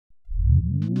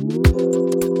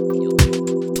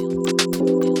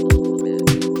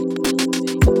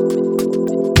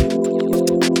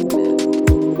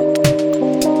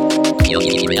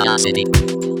Curiosity.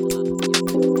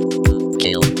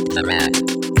 Kill the rat.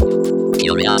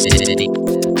 Curiosity.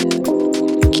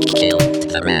 Kill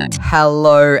the rat.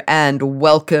 Hello and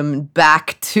welcome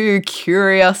back to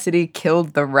Curiosity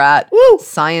Killed the Rat, Woo!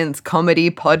 Science comedy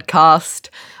podcast.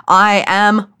 I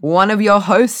am one of your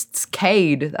hosts,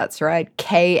 Cade. That's right,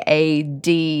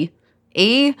 Kade.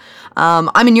 I'm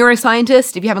a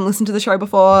neuroscientist, if you haven't listened to the show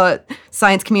before,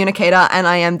 science communicator, and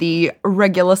I am the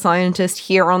regular scientist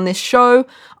here on this show.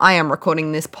 I am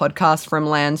recording this podcast from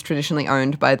lands traditionally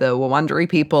owned by the Wurundjeri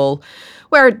people,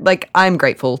 where, I'm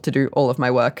grateful to do all of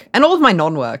my work, and all of my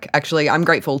non-work, actually. I'm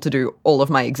grateful to do all of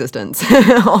my existence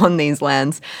on these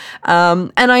lands.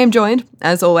 And I am joined,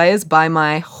 as always, by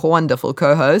my wonderful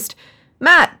co-host,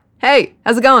 Matt. Hey,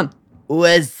 how's it going?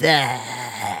 What's up?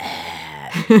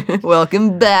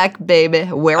 Welcome back, baby.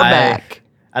 We're back.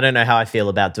 I don't know how I feel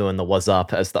about doing the "was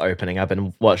up" as the opening. I've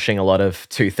been watching a lot of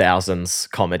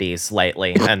 2000s comedies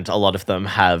lately, and a lot of them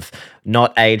have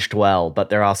not aged well, but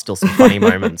there are still some funny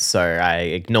moments, so I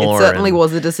ignore it. Certainly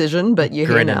was a decision, but you're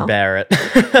here now. Grin and bear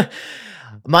it.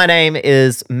 My name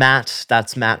is Matt.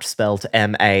 That's Matt spelled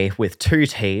M-A with 2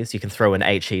 T's. You can throw an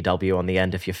H-E-W on the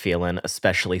end if you're feeling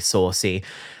especially saucy.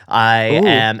 I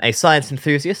am a science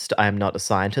enthusiast. I am not a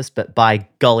scientist, but by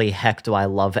golly heck do I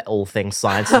love all things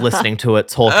science, listening to it,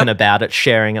 talking about it,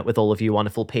 sharing it with all of you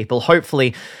wonderful people.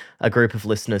 Hopefully a group of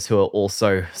listeners who are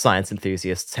also science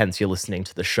enthusiasts, hence you're listening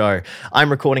to the show. I'm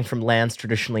recording from lands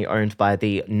traditionally owned by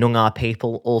the Noongar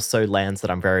people, also lands that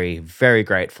I'm very, very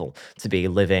grateful to be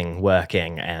living,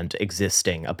 working, and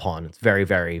existing upon. It's very,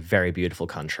 very, very beautiful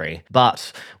country.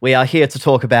 But we are here to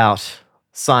talk about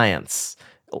science.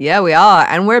 Yeah, we are,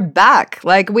 and we're back.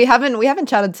 We haven't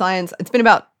chatted science. It's been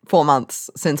about 4 months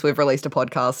since we've released a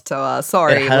podcast, so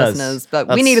sorry, listeners, but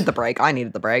we needed the break. I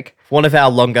needed the break. One of our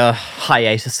longer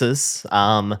hiatuses.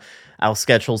 Our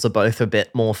schedules are both a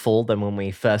bit more full than when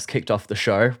we first kicked off the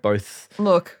show.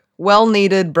 Look,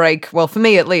 well-needed break. Well, for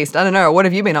me at least. I don't know. What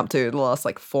have you been up to the last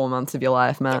 4 months of your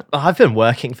life, Matt? I've been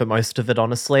working for most of it,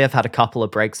 honestly. I've had a couple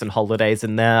of breaks and holidays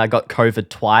in there. I got COVID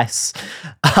twice.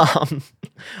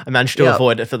 I managed to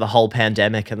avoid it for the whole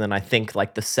pandemic, and then I think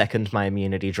the second my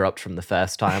immunity dropped from the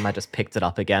first time, I just picked it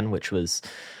up again, which was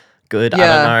good. Yeah, I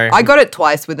don't know. I got it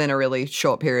twice within a really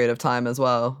short period of time as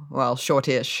well. Well,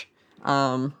 shortish.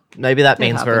 Maybe that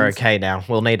means we're okay now.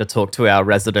 We'll need to talk to our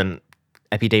resident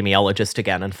epidemiologist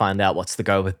again and find out what's the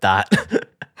go with that.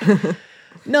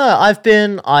 No, I've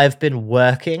been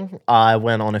working. I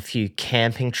went on a few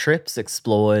camping trips,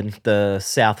 explored the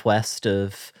southwest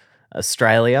of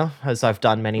Australia, as I've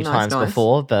done many times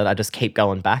before, but I just keep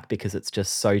going back because it's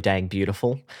just so dang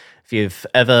beautiful. If you've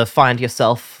ever find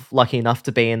yourself lucky enough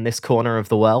to be in this corner of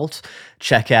the world,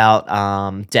 check out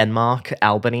Denmark,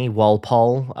 Albany,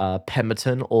 Walpole,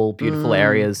 Pemberton, all beautiful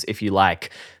areas if you like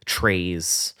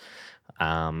trees.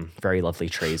 Very lovely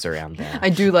trees around there. I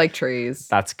do like trees.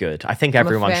 That's good. I think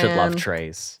everyone should love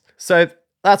trees. So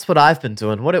that's what I've been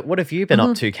doing. What have you been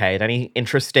up to, Kate? Any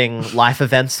interesting life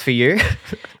events for you?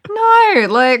 No,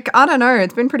 I don't know.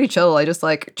 It's been pretty chill. I just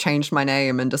changed my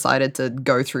name and decided to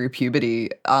go through puberty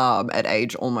at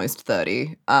age almost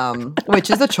 30, which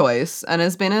is a choice and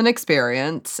has been an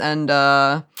experience, and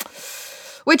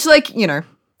which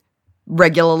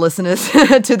regular listeners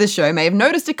to the show may have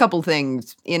noticed a couple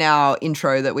things in our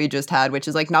intro that we just had, which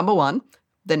is number 1,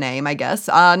 the name, I guess.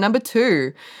 Number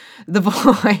 2, the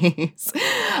voice.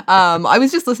 I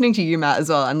was just listening to you, Matt, as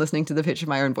well, and listening to the pitch of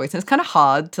my own voice, and it's kind of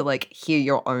hard to hear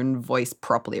your own voice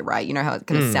properly, right? You know how it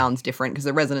kind of sounds different because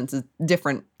the resonance is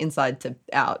different inside to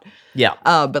out. Yeah.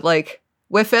 But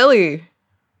we're fairly,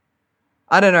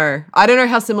 I don't know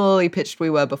how similarly pitched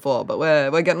we were before, but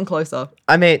we're getting closer.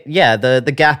 I mean, yeah, the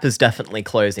gap is definitely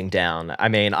closing down. I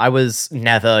mean, I was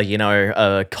never,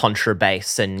 a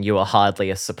contrabass, and you were hardly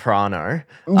a soprano.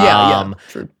 Yeah,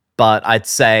 true. But I'd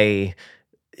say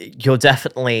you're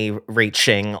definitely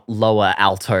reaching lower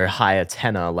alto, higher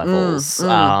tenor levels.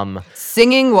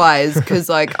 Singing wise, because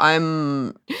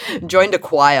I'm joined a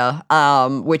choir,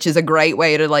 which is a great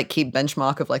way to keep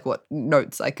benchmark of what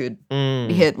notes I could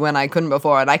hit when I couldn't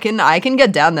before, and I can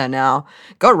get down there now.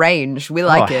 Got range. We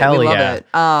like it. We love it.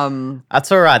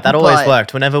 That's all right. That always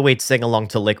worked. Whenever we'd sing along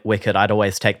to Wicked, I'd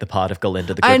always take the part of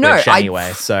Galinda the Good Witch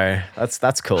anyway. So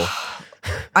that's cool.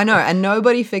 I know, and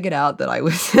nobody figured out that I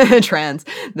was trans.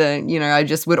 That I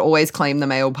just would always claim the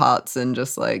male parts, and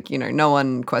just no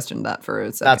one questioned that for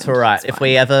a second. That's all right. If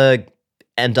we ever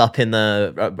end up in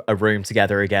a room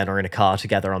together again or in a car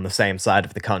together on the same side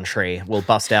of the country, we'll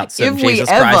bust out some If we Jesus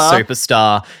Christ ever-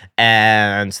 Superstar,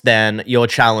 and then your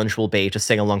challenge will be to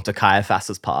sing along to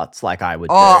Caiaphas's parts like I would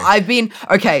do. I've been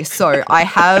okay. So I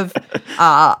have,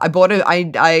 I bought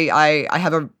I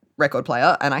have a record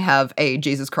player and I have a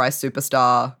Jesus Christ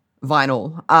Superstar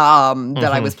vinyl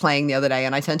that I was playing the other day,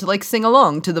 and I tend to like sing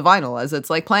along to the vinyl as it's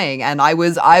like playing, and I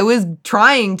was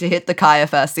trying to hit the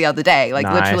Caiaphas the other day,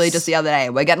 like literally Nice. just the other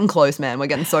day. We're getting close, man. We're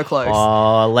getting so close.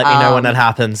 Oh, let me know when that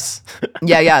happens.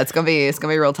 Yeah, it's gonna be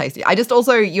real tasty. I just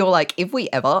also, you're like, if we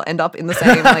ever end up in the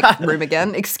same like room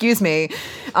again, excuse me,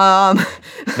 No,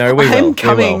 we will. I'm we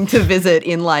coming will. to visit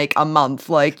in like a month.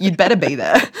 Like, you'd better be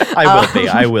there.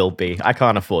 I will be. I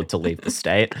can't afford to leave the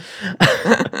state.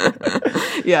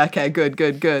 Yeah, okay, good.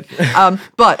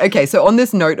 But okay, so on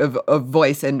this note of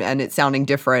voice and it sounding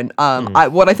different,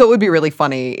 what I thought would be really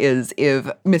funny is if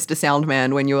Mr.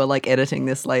 Soundman, when you were like editing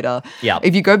this later, Yep.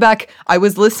 if you go back, I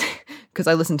was listening because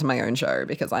I listen to my own show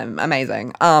because I'm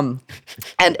amazing. And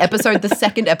the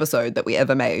second episode that we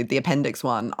ever made, the appendix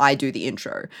one, I do the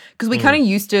intro because we kind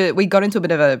of we got into a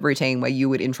bit of a routine where you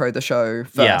would intro the show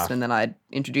first Yeah. and then I'd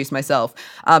introduce myself.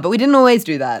 But we didn't always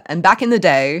do that. And back in the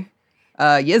day,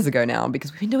 years ago now,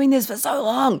 because we've been doing this for so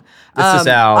long. This is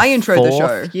our I introed the show.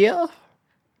 fourth year?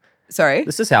 Sorry.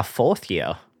 This is our fourth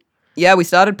year. Yeah, we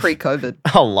started pre-COVID.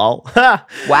 Oh, lol.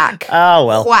 Whack. Oh,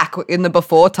 well. Whack in the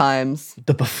before times.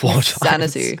 The before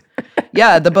times. Sanity.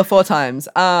 Yeah, the before times.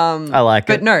 I like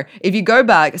but it. no, if you go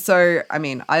back, so I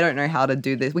mean, I don't know how to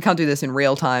do this. We can't do this in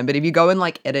real time, but if you go and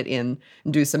like edit in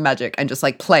and do some magic and just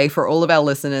like play for all of our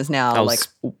listeners now, I'll like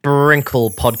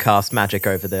sprinkle podcast magic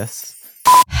over this.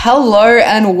 hello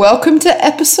and welcome to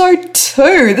episode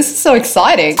 2. This is so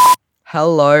exciting.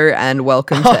 Hello and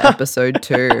welcome to episode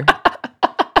 2.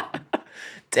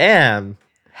 Damn.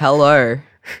 Hello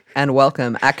and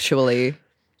welcome. Actually,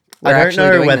 we're I don't actually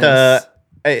know doing whether.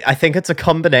 this. I think it's a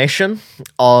combination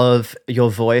of your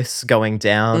voice going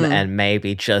down Mm. and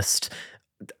maybe just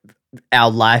our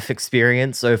life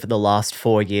experience over the last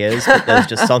 4 years. But there's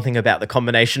just something about the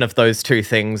combination of those two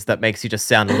things that makes you just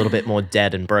sound a little bit more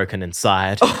dead and broken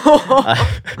inside.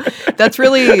 That's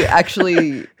really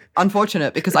actually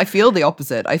unfortunate because I feel the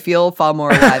opposite. I feel far more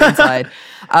alive inside.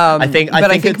 I think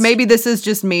it's- maybe this is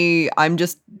just me. I'm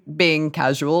just being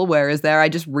casual, whereas I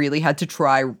just really had to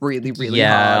try really, really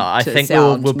Yeah, hard. I to think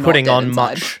sound we're not putting dead on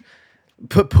inside.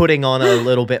 putting on a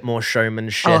little bit more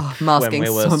showmanship Oh, when masking we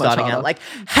were so much starting harder. out. Like,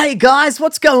 hey guys,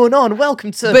 what's going on?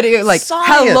 Welcome to But it, like, science.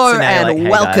 hello they're and like, "Hey,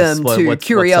 guys, welcome to what's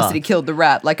Curiosity up?" Killed the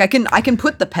Rat. Like I can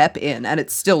put the pep in and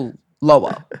it's still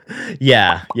lower.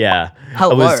 Yeah.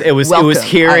 Hello, It was welcome.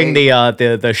 hearing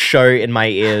the show in my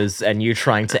ears and you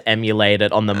trying to emulate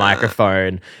it on the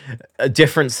microphone. A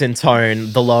difference in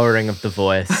tone, the lowering of the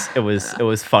voice. It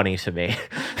was funny to me.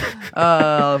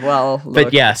 Well, But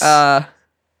look, yes.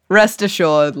 Rest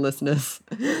assured, listeners,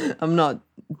 I'm not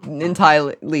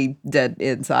entirely dead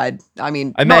inside. I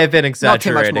mean, I may have been not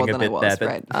too much exaggerating more a than I bit was,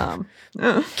 there, but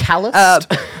right?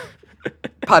 calloused.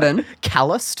 Pardon?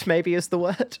 Calloused maybe is the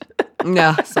word.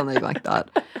 Yeah, something like that.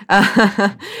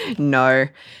 No.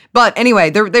 But anyway,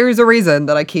 there is a reason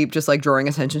that I keep just like drawing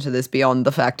attention to this beyond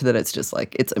the fact that it's just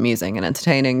like it's amusing and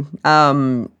entertaining.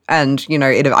 And you know,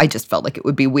 I just felt like it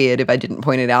would be weird if I didn't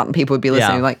point it out and people would be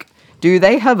listening Yeah. like, do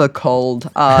they have a cold?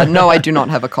 No, I do not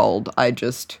have a cold. I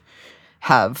just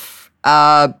have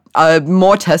more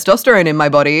testosterone in my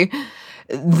body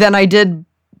than I did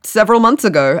several months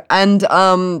ago. And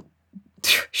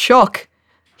shock.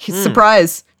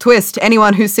 Surprise, twist.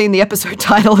 Anyone who's seen the episode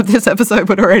title of this episode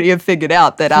would already have figured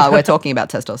out that we're talking about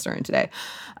testosterone today.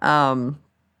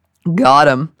 Got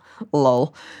him.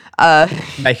 Lol.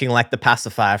 Making like the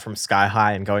pacifier from Sky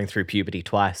High and going through puberty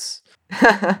twice.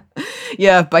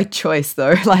 Yeah, by choice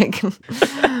though. Like,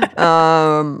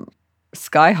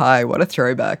 Sky High. What a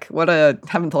throwback.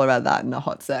 Haven't thought about that in a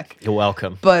hot sec. You're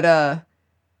welcome. But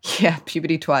yeah,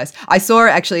 puberty twice. I saw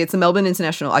actually. It's the Melbourne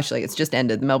International. Actually, it's just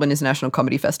ended. The Melbourne International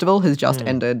Comedy Festival has just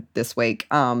ended this week.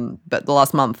 But the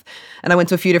last month, and I went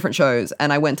to a few different shows,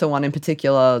 and I went to one in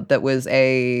particular that was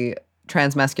a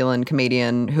transmasculine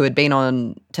comedian who had been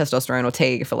on testosterone or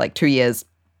T for like 2 years.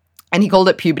 And he called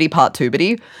it Puberty Part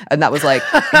Tubity. And that was like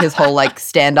his whole like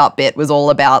stand-up bit was all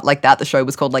about like that. The show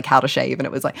was called like How to Shave. And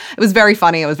it was very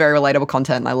funny. It was very relatable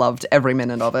content. And I loved every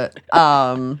minute of it.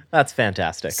 That's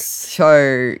fantastic.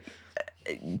 So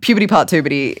puberty part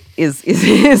tubity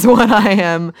is what I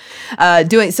am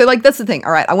doing. So like that's the thing.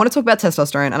 All right, I want to talk about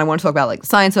testosterone and I want to talk about like the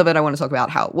science of it. I want to talk about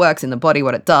how it works in the body,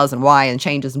 what it does and why and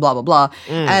changes and blah blah blah.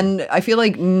 And I feel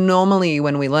like normally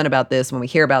when we learn about this, when we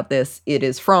hear about this, it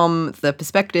is from the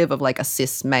perspective of like a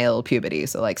cis male puberty.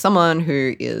 So like someone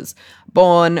who is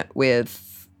born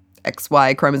with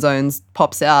XY chromosomes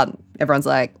pops out, everyone's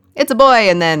like, it's a boy,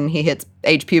 and then he hits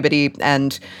age puberty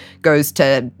and goes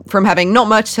to from having not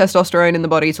much testosterone in the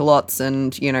body to lots,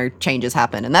 and changes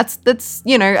happen, and that's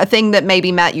a thing that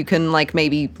maybe Matt you can like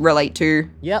maybe relate to.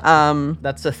 Yeah,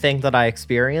 that's a thing that I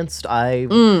experienced. I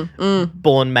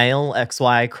born male,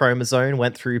 XY chromosome,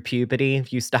 went through puberty.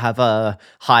 Used to have a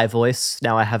high voice.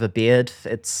 Now I have a beard.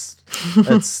 That's.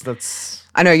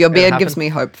 I know your beard gives me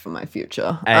hope for my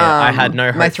future. I had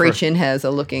no hope. My three chin hairs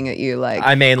are looking at you like.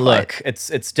 I mean, look,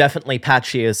 it's definitely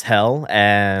patchy as hell,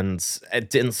 and it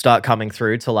didn't start coming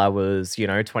through till I was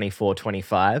 24,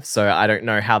 25. So I don't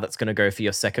know how that's going to go for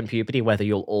your second puberty. Whether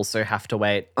you'll also have to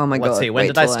wait. Oh my god! Let's see. When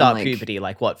did I start puberty?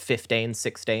 Like what? 15,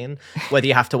 16? Whether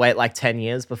you have to wait like 10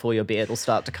 years before your beard will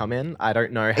start to come in. I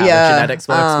don't know how the genetics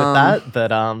works with that,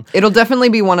 but it'll definitely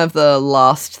be one of the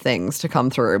last things to come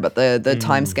through. But the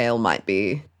time scale might be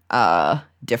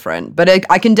different, but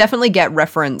I can definitely get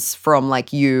reference from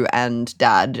like you and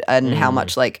Dad and how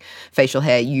much like facial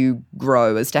hair you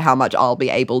grow as to how much I'll be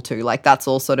able to, like that's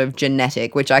all sort of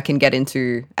genetic, which I can get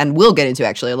into and will get into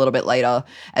actually a little bit later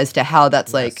as to how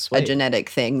that's like a genetic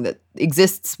thing that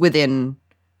exists within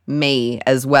me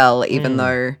as well, even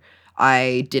though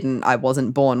I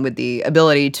wasn't born with the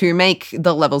ability to make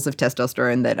the levels of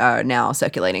testosterone that are now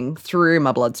circulating through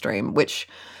my bloodstream, which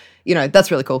that's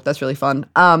really cool. That's really fun.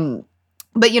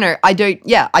 But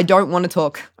I don't want to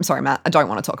talk. I'm sorry, Matt. I don't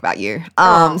want to talk about you.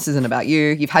 This isn't about you.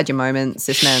 You've had your moment,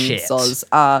 cis men, soz.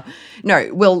 No,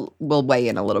 we'll weigh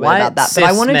in a little bit about that. But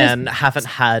I want to men haven't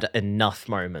had enough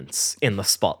moments in the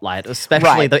spotlight,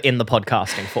 especially in the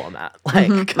podcasting format.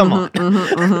 Like, come on.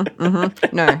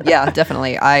 No, yeah,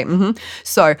 definitely.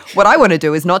 So what I want to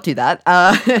do is not do that.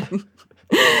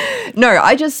 No,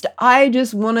 I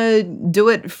just want to do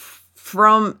it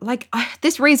from like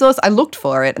this resource. I looked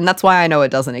for it, and that's why I know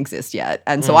it doesn't exist yet,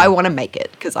 and so I want to make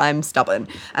it because I'm stubborn,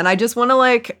 and I just want to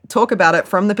like talk about it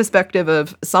from the perspective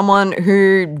of someone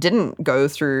who didn't go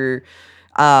through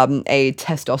a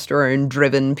testosterone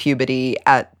driven puberty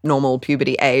at normal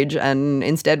puberty age and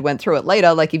instead went through it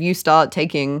later. Like if you start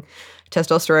taking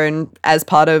testosterone as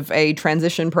part of a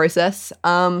transition process,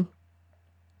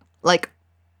 like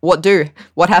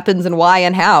what happens and why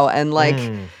and how, and like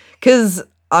because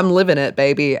I'm living it,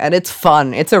 baby, and it's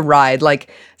fun. It's a ride.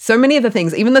 Like so many of the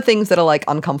things, even the things that are like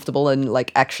uncomfortable and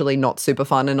like actually not super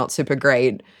fun and not super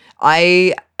great,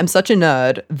 I am such a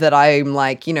nerd that I'm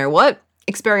like, you know what?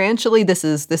 Experientially, this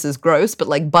is gross, but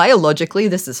like biologically,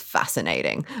 this is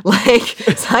fascinating. Like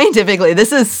scientifically,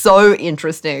 this is so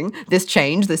interesting. This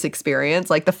change, this experience,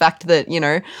 like the fact that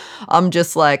I'm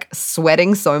just like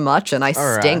sweating so much and I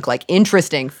stink. Like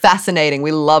interesting, fascinating.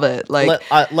 We love it. Like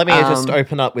let me just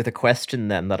open up with a question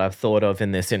then that I've thought of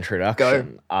in this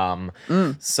introduction.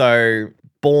 So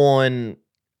born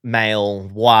male,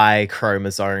 Y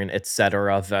chromosome,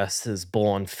 etc., versus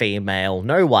born female,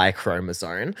 no Y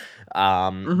chromosome.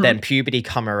 Then puberty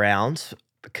come around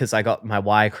because I got my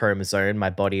Y chromosome.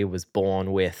 My body was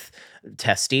born with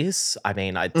testes. I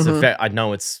mean, I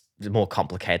know it's more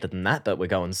complicated than that, but we're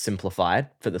going simplified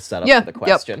for the setup for the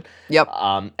question. Yep.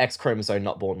 X chromosome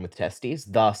not born with testes.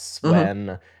 Thus,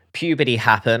 when puberty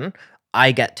happen,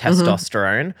 I get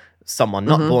testosterone. Someone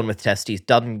not born with testes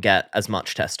doesn't get as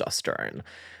much testosterone.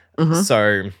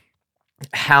 So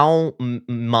how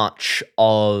much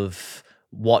of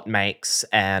what makes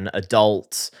an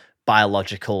adult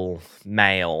biological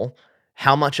male,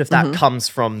 how much of that comes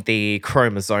from the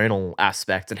chromosomal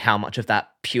aspect and how much of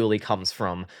that purely comes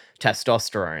from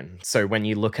testosterone? So when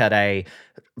you look at a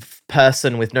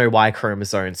person with no Y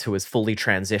chromosomes who is fully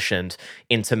transitioned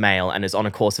into male and is on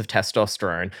a course of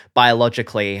testosterone,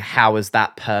 biologically, how is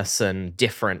that person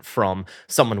different from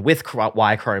someone with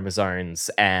Y chromosomes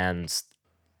and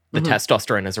the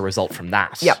testosterone as a result from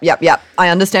that? Yep. I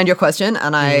understand your question,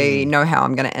 and I know how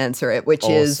I'm going to answer it, which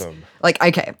is like,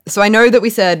 okay, so I know that we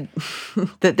said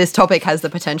that this topic has the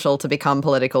potential to become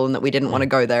political and that we didn't want to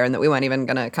go there and that we weren't even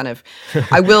going to kind of,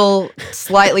 I will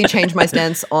slightly change my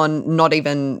stance on not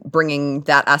even bringing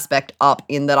that aspect up,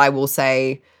 in that I will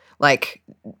say, like,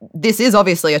 this is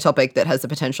obviously a topic that has the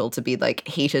potential to be like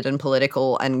heated and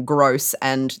political and gross,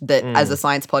 and that as a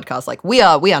science podcast, like we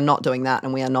are not doing that,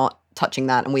 and we are not touching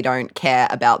that, and we don't care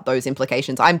about those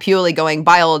implications. I'm purely going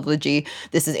biology.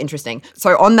 This is interesting.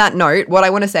 So on that note, what I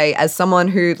want to say as someone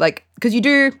who, like, because you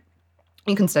do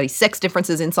You can study sex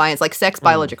differences in science. Like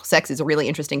biological sex is a really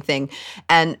interesting thing.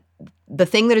 And the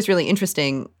thing that is really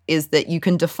interesting is that you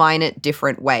can define it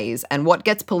different ways. And what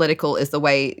gets political is the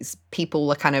ways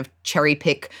people kind of cherry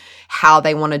pick how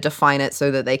they want to define it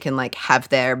so that they can like have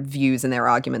their views and their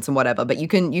arguments and whatever. But you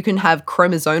can have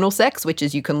chromosomal sex, which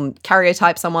is you can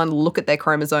karyotype someone, look at their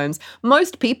chromosomes.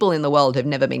 Most people in the world have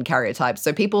never been karyotyped.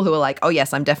 So people who are like, oh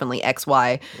yes, I'm definitely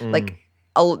XY, like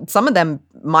some of them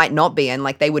might not be, and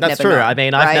like they would That's never true. know, I've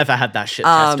right? never had that shit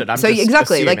tested. I'm so just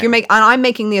exactly, like assuming. I'm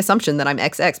making the assumption that I'm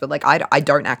XX, but like I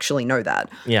don't actually know that.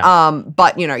 Yeah.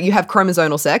 But you have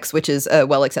chromosomal sex, which is a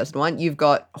well accepted one. You've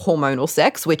got hormonal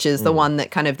sex, which is the one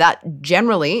that kind of that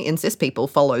generally in cis people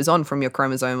follows on from your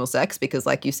chromosomal sex, because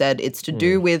like you said, it's to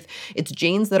do with it's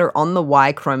genes that are on the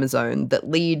Y chromosome that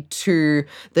lead to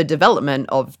the development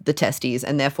of the testes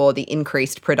and therefore the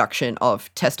increased production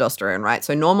of testosterone, right?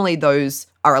 So normally those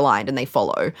are aligned and they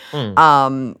follow.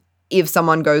 If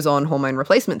someone goes on hormone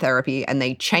replacement therapy and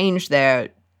they change their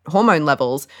hormone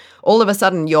levels, all of a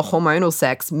sudden your hormonal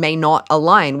sex may not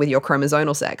align with your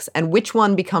chromosomal sex. And which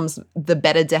one becomes the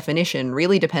better definition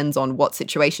really depends on what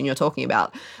situation you're talking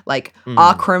about. Like,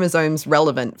 are chromosomes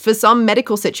relevant? For some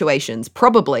medical situations,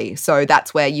 probably. So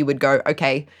that's where you would go,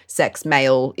 okay, sex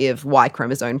male if Y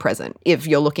chromosome present. If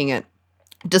you're looking at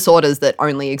disorders that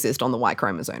only exist on the Y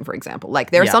chromosome, for example. Like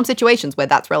there are some situations where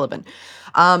that's relevant.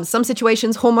 Some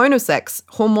situations, hormonal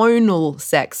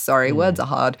sex, sorry, words are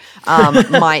hard,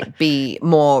 might be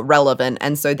more relevant.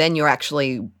 And so then you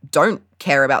actually don't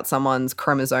care about someone's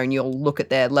chromosome. You'll look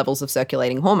at their levels of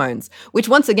circulating hormones, which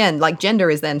once again, like gender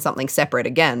is then something separate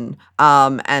again,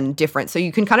 and different. So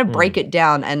you can kind of break it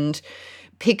down and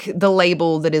pick the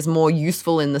label that is more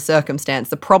useful in the circumstance.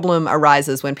 The problem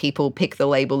arises when people pick the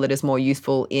label that is more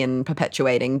useful in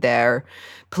perpetuating their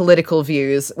political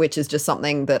views, which is just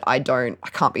something that I just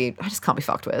can't be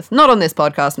fucked with. Not on this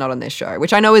podcast, not on this show,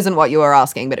 which I know isn't what you are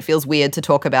asking, but it feels weird to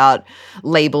talk about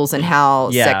labels and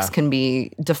how sex can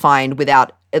be defined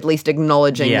without at least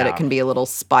acknowledging that it can be a little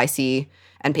spicy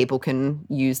and people can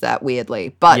use that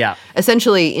weirdly. But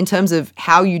essentially, in terms of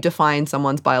how you define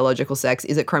someone's biological sex,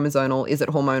 is it chromosomal? Is it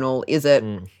hormonal? Is it,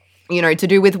 to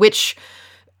do with which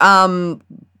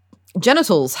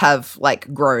genitals have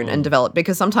like grown and developed?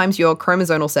 Because sometimes your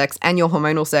chromosomal sex and your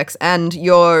hormonal sex and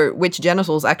which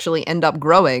genitals actually end up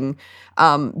growing,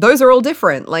 those are all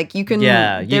different. Like you can,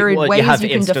 there are ways you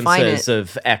can define it. You have instances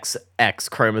of X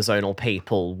chromosomal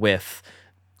people with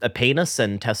a penis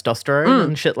and testosterone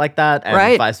and shit like that,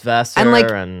 and vice versa. And like,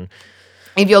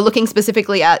 if you're looking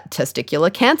specifically at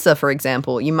testicular cancer, for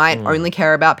example, you might only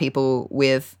care about people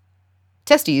with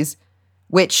testes,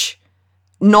 which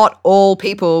not all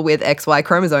people with XY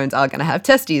chromosomes are going to have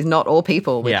testes. Not all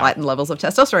people with heightened levels of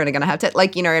testosterone are going to have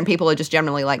and people are just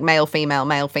generally like male, female.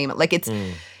 Like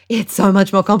it's so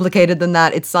much more complicated than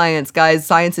that. It's science, guys.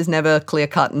 Science is never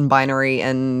clear-cut and binary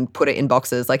and put it in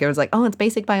boxes. Like, everyone's like, oh, it's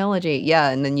basic biology. Yeah,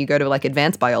 and then you go to, like,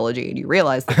 advanced biology and you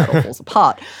realize that all falls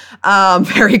apart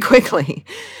very quickly.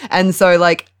 And so,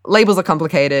 like, labels are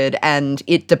complicated and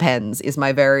it depends is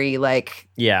my very, like,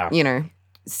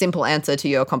 simple answer to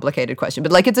your complicated question.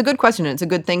 But, like, it's a good question and it's a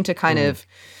good thing to kind of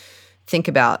think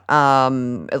about,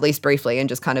 at least briefly, and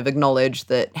just kind of acknowledge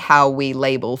that how we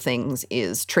label things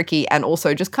is tricky and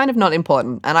also just kind of not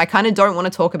important. And I kind of don't want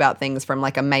to talk about things from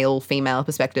like a male-female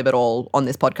perspective at all on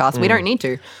this podcast. We don't need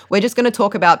to. We're just going to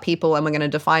talk about people and we're going to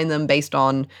define them based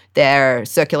on their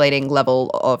circulating level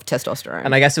of testosterone.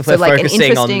 And I guess if we're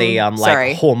focusing on the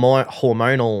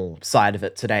hormonal side of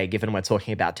it today, given we're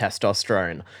talking about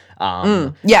testosterone,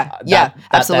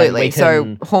 absolutely. So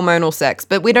hormonal sex,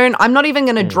 but I'm not even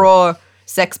going to draw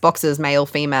sex boxes male,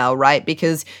 female, right?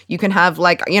 Because you can have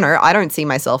like, I don't see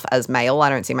myself as male. I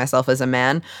don't see myself as a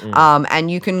man. And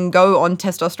you can go on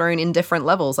testosterone in different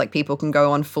levels. Like people can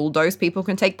go on full dose. People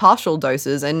can take partial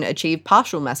doses and achieve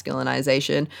partial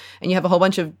masculinization. And you have a whole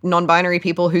bunch of non-binary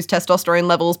people whose testosterone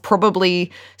levels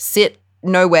probably sit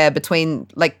somewhere between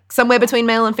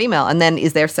male and female. And then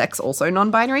is their sex also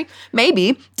non-binary?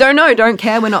 Maybe. Don't know. Don't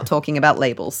care. We're not talking about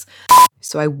labels.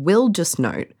 So I will just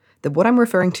note that what I'm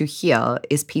referring to here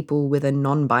is people with a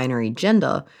non-binary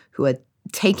gender who are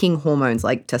taking hormones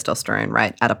like testosterone,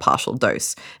 right, at a partial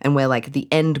dose. And where like the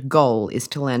end goal is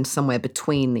to land somewhere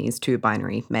between these two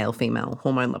binary male-female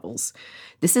hormone levels.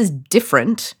 This is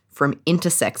different from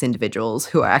intersex individuals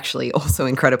who are actually also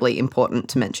incredibly important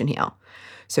to mention here.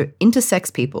 So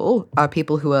intersex people are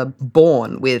people who are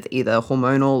born with either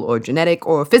hormonal or genetic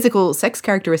or physical sex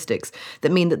characteristics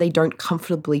that mean that they don't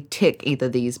comfortably tick either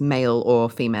these male or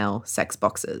female sex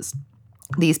boxes.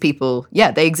 these people,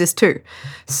 yeah, they exist too.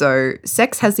 So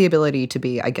sex has the ability to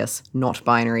be, I guess, not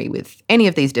binary with any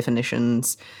of these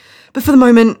definitions. But for the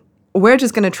moment, we're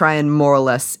just going to try and more or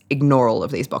less ignore all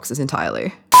of these boxes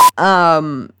entirely.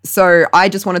 So I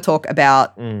just want to talk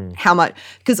about how much,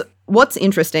 because what's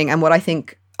interesting and what I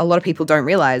think a lot of people don't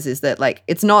realize is that, like,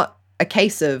 it's not a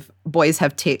case of boys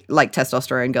have like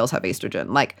testosterone, girls have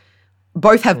estrogen. Like,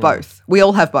 both have both. We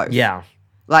all have both. Yeah.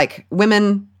 Like,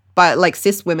 women, but like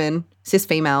cis women, cis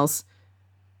females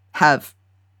have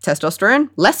testosterone,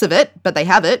 less of it, but they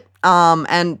have it.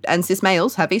 And cis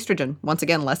males have estrogen. Once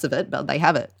again, less of it, but they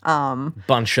have it.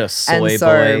 Bunch of soy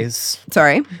boys.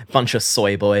 Sorry? Bunch of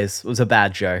soy boys. It was a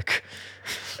bad joke.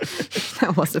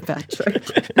 That was a bad joke.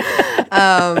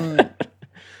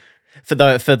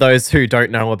 For those who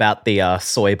don't know about the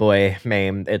soy boy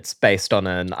meme, it's based on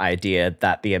an idea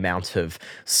that the amount of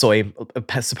soy,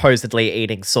 supposedly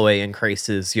eating soy,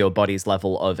 increases your body's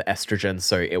level of estrogen.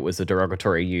 So it was a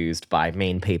derogatory used by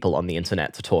mean people on the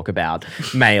internet to talk about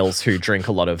males who drink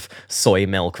a lot of soy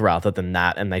milk rather than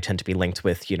that, and they tend to be linked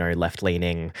with, you know,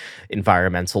 left-leaning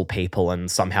environmental people, and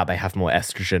somehow they have more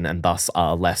estrogen and thus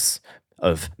are less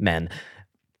of men.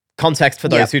 Context for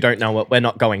those who don't know it, we're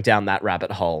not going down that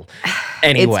rabbit hole.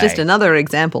 Anyway. It's just another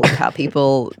example of how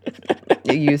people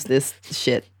use this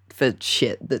shit for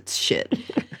shit that's shit.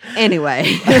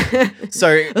 Anyway. So,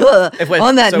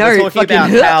 on that note,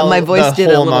 my voice did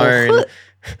a little...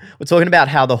 We're talking about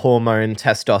how the hormone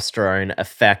testosterone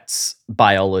affects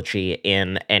biology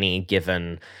in any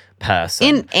given person.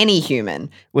 In any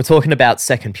human. We're talking about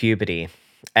second puberty.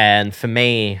 And for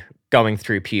me, going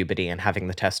through puberty and having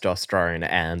the testosterone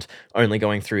and only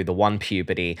going through the one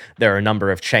puberty, there are a number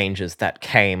of changes that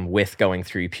came with going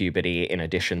through puberty in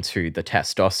addition to the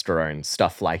testosterone.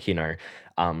 Stuff like, you know,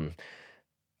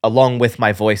 along with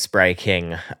my voice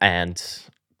breaking and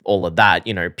all of that,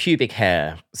 you know, pubic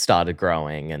hair started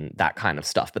growing and that kind of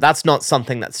stuff. But that's not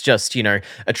something that's just, you know,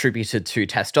 attributed to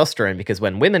testosterone, because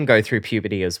when women go through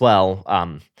puberty as well,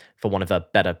 for want of a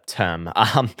better term,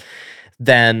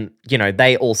 then, you know,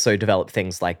 they also develop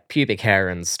things like pubic hair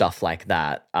and stuff like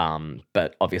that,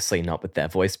 but obviously not with their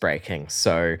voice breaking.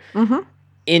 So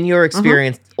in your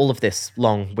experience, all of this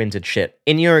long-winded shit,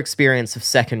 in your experience of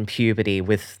second puberty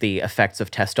with the effects of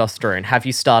testosterone, have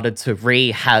you started to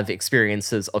have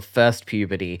experiences of first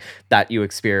puberty that you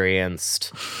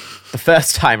experienced the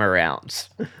first time around?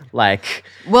 Like...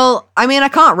 Well, I mean, I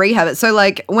can't rehab it. So,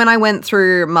 like, when I went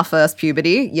through my first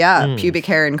puberty, pubic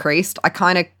hair increased. I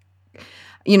kind of...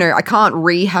 You know, I can't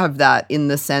rehab that in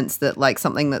the sense that, like,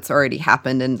 something that's already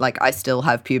happened and, like, I still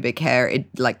have pubic hair. It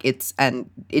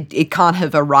can't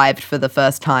have arrived for the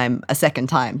first time a second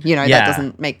time. You know, that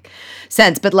doesn't make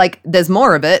sense. But, like, there's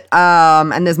more of it,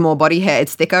 and there's more body hair.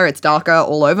 It's thicker, it's darker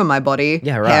all over my body.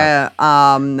 Yeah, right.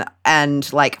 Hair,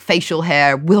 and, like, facial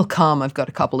hair will come. I've got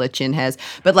a couple of chin hairs.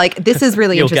 But, like, this is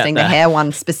really interesting, the hair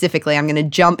one specifically. I'm going to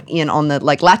jump in on the,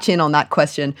 like, latch in on that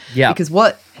question. Yeah. Because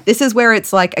this is where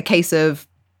it's, like, a case of,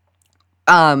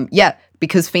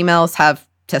 because females have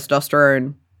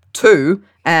testosterone too,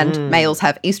 and males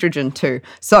have estrogen too.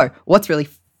 So what's really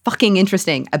fucking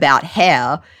interesting about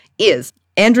hair is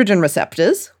androgen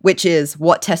receptors, which is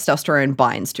what testosterone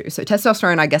binds to. So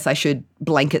testosterone, I guess I should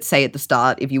blanket say at the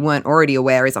start, if you weren't already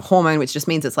aware, is a hormone, which just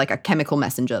means it's like a chemical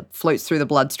messenger, floats through the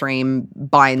bloodstream,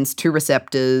 binds to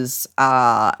receptors,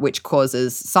 which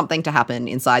causes something to happen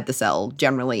inside the cell,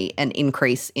 generally an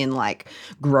increase in like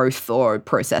growth or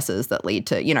processes that lead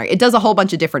to, you know, it does a whole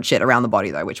bunch of different shit around the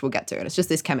body though, which we'll get to. And it's just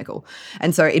this chemical.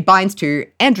 And so it binds to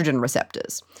androgen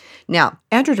receptors. Now,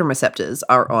 androgen receptors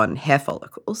are on hair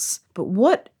follicles, but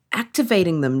what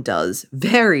activating them does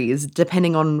varies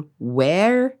depending on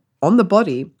where on the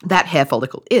body that hair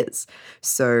follicle is.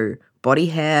 So body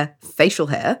hair, facial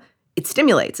hair, it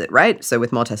stimulates it, right? So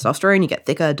with more testosterone, you get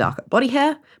thicker, darker body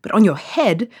hair. But on your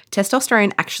head,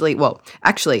 testosterone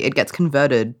actually it gets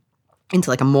converted into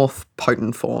like a more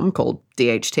potent form called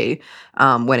DHT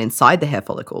when inside the hair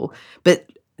follicle. But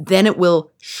then it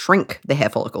will shrink the hair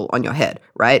follicle on your head,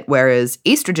 right? Whereas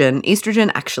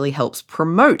estrogen actually helps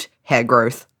promote hair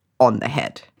growth on the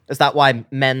head. Is that why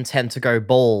men tend to go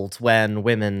bald when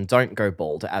women don't go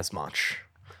bald as much?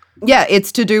 Yeah,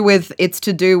 it's to do with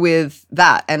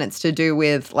that, and it's to do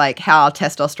with like how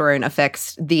testosterone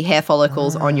affects the hair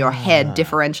follicles on your head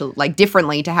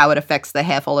differently to how it affects the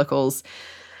hair follicles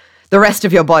the rest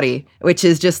of your body, which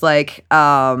is just like,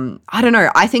 I don't know.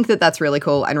 I think that that's really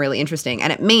cool and really interesting.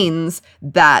 And it means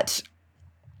that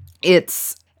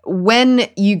when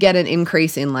you get an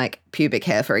increase in like pubic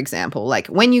hair, for example, like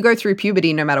when you go through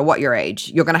puberty, no matter what your age,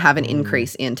 you're going to have an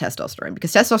increase in testosterone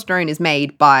because testosterone is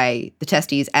made by the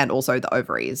testes and also the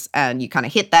ovaries. And you kind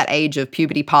of hit that age of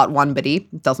puberty part 1, but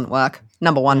it doesn't work.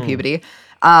 Number 1, puberty.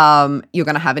 You're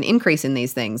going to have an increase in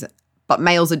these things. But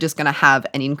males are just going to have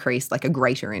an increase, like a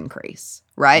greater increase,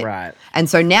 right? Right. And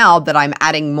so now that I'm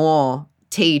adding more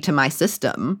T to my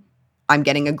system, I'm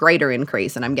getting a greater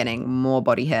increase and I'm getting more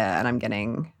body hair and I'm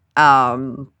getting, I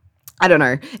don't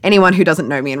know, anyone who doesn't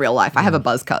know me in real life, I have a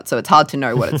buzz cut, so it's hard to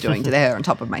know what it's doing to the hair on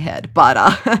top of my head. But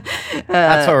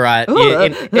That's all right.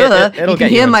 You can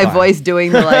hear my voice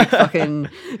doing the like fucking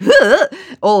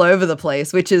all over the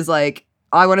place, which is like,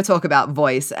 I want to talk about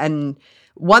voice. And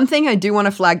one thing I do want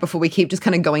to flag before we keep just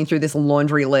kind of going through this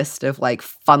laundry list of like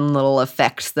fun little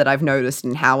effects that I've noticed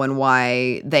and how and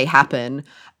why they happen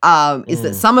is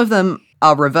that some of them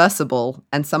are reversible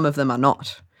and some of them are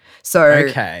not. So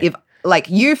if like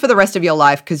you for the rest of your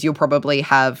life, because you'll probably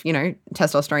have, you know,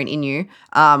 testosterone in you,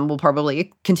 will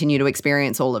probably continue to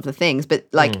experience all of the things. But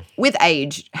like with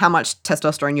age, how much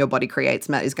testosterone your body creates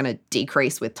is going to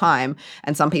decrease with time.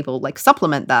 And some people like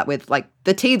supplement that with like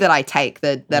the tea that I take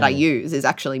that I use is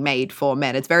actually made for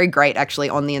men. It's very great actually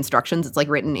on the instructions. It's like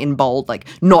written in bold, like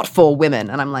not for women.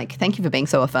 And I'm like, thank you for being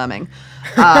so affirming.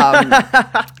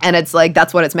 And it's like,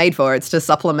 that's what it's made for. It's to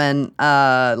supplement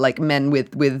like men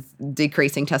with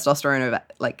decreasing testosterone over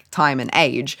like time and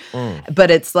age. But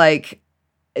it's like,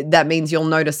 that means you'll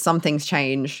notice some things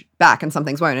change back and some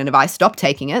things won't. And if I stop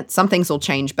taking it, some things will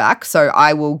change back. So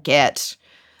I will get,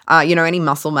 you know, any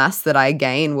muscle mass that I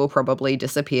gain will probably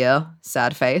disappear.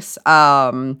 Sad face.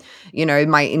 You know,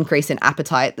 my increase in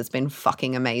appetite that's been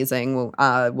fucking amazing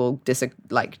will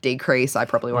decrease. I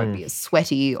probably won't be as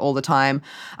sweaty all the time.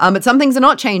 But some things are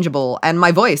not changeable. And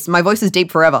my voice is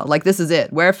deep forever. Like this is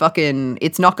it.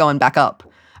 It's not going back up.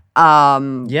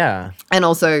 Yeah. And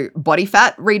also body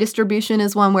fat redistribution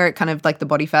is one where it kind of like the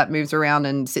body fat moves around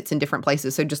and sits in different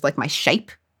places. So just like my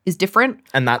shape is different.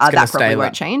 And that's going to stay. That probably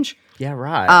won't change. Yeah,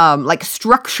 right. Like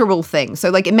structural things. So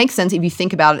like it makes sense if you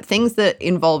think about it, things that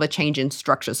involve a change in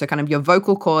structure. So kind of your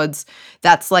vocal cords,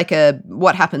 that's like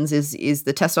what happens is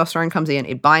the testosterone comes in,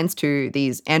 it binds to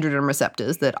these androgen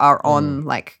receptors that are on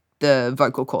like the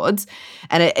vocal cords,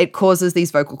 and it causes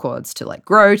these vocal cords to like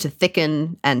grow, to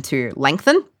thicken, and to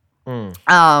lengthen.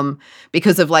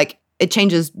 Because of like, it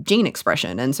changes gene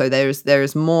expression. And so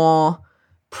there's more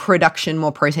production,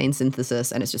 more protein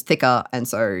synthesis, and it's just thicker. And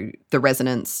so the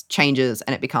resonance changes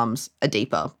and it becomes a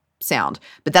deeper sound.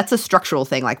 But that's a structural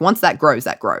thing. Like once that grows,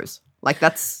 that grows. Like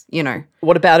that's, you know.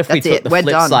 What about if we took the We're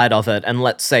flip done. side of it and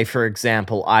let's say, for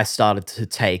example, I started to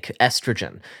take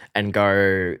estrogen and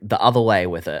go the other way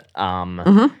with it.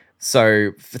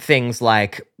 So for things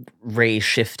like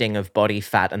reshifting of body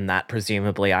fat and that,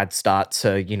 presumably I'd start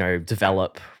to, you know,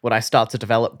 would I start to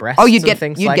develop breasts you'd and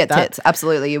things like that? Tits.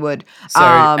 Absolutely, you would. So,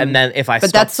 and then if I but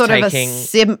stopped that's sort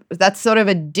taking... that's sort of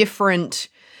a different...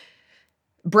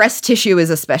 Breast tissue is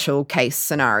a special case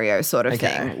scenario sort of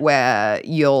thing where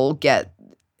you'll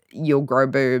grow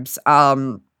boobs.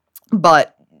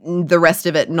 But the rest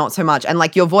of it, not so much. And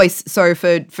like your voice, so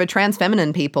for trans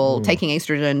feminine people, taking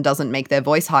estrogen doesn't make their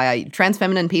voice higher. Trans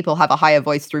feminine people have a higher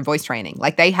voice through voice training.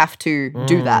 Like they have to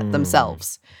do that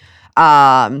themselves.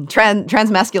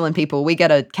 Trans masculine people, we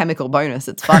get a chemical bonus.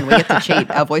 It's fun. We get to cheat.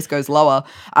 Our voice goes lower.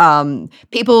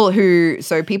 People who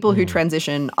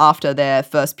transition after their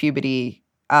first puberty,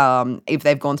 if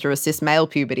they've gone through a cis male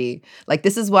puberty, like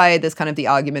this is why there's kind of the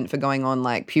argument for going on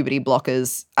like puberty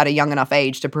blockers at a young enough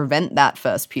age to prevent that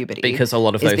first puberty. Because a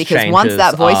lot of those changes because once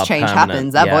that voice change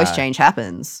permanent. happens, voice change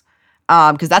happens.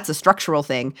 Because that's a structural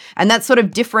thing. And that's sort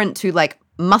of different to like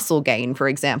muscle gain, for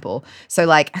example. So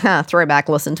like, throwback,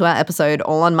 listen to our episode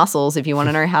all on muscles if you want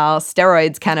to know how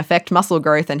steroids can affect muscle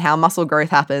growth and how muscle growth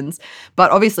happens. But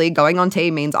obviously going on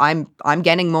T means I'm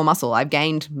gaining more muscle. I've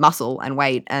gained muscle and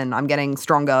weight and I'm getting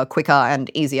stronger, quicker and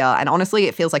easier. And honestly,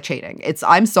 it feels like cheating.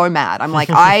 I'm so mad. I'm like,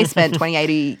 I spent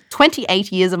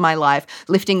 28 years of my life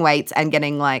lifting weights and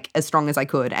getting like as strong as I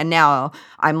could. And now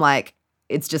I'm like,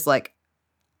 it's just like,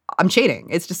 I'm cheating.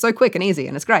 It's just so quick and easy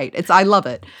and it's great. I love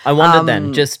it. I wondered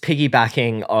then, just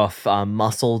piggybacking off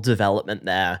muscle development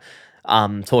there,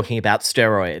 talking about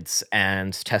steroids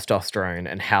and testosterone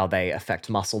and how they affect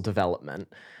muscle development.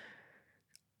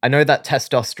 I know that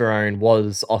testosterone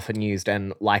was often used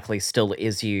and likely still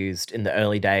is used in the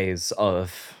early days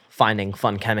of finding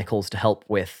fun chemicals to help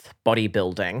with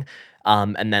bodybuilding.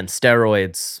 And then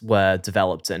steroids were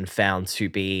developed and found to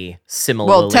be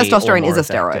similarly. Well, testosterone is a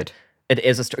effective. steroid. It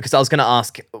is because I was going to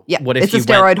ask, Yeah, what if it's a you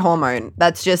steroid hormone.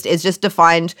 It's just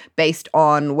defined based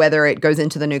on whether it goes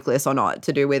into the nucleus or not,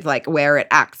 to do with like where it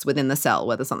acts within the cell,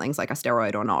 whether something's like a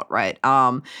steroid or not, right?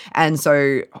 And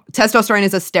so testosterone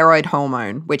is a steroid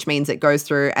hormone, which means it goes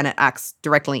through and it acts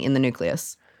directly in the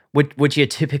nucleus. would your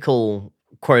typical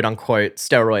quote unquote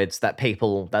steroids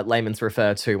that layman's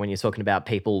refer to when you're talking about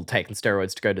people taking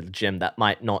steroids to go to the gym that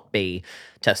might not be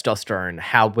testosterone,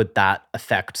 how would that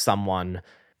affect someone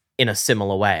in a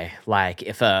similar way? Like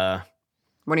What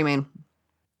do you mean?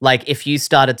 like if you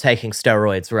started taking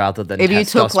steroids rather than If you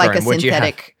testosterone, took like a would you have,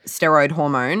 synthetic steroid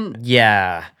hormone,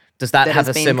 yeah, does that that have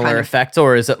has a been similar kind of- effect,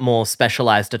 or is it more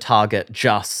specialized to target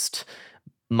just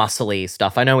muscly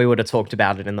stuff? I know we would have talked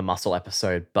about it in the muscle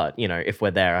episode, but if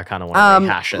we're there, I kind of want to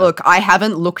rehash it. Look, I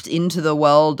haven't looked into the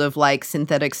world of like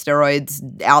synthetic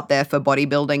steroids out there for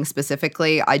bodybuilding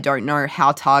specifically. I don't know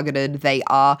how targeted they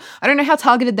are. I don't know how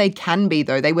targeted they can be,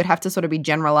 though. They would have to sort of be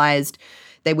generalized.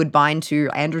 They would bind to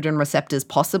androgen receptors,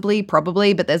 probably,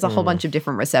 but there's a whole bunch of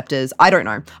different receptors. I don't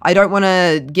know. I don't want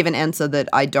to give an answer that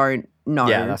I don't know,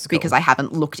 that's cool. because I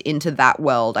haven't looked into that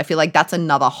world. I feel like that's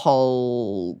another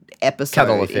whole episode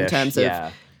in fish, terms of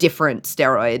yeah. different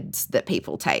steroids that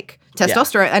people take.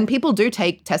 Testosterone, and people do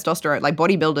take testosterone, like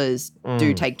bodybuilders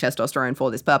do take testosterone for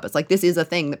this purpose. Like this is a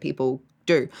thing that people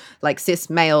do. Like cis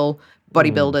male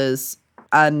bodybuilders,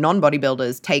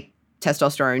 non-bodybuilders take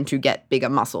testosterone to get bigger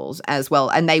muscles as well.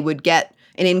 And they would get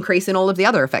an increase in all of the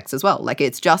other effects as well. Like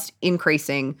it's just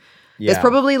increasing. There's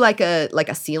probably like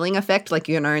a ceiling effect. Like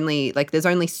you can only, like there's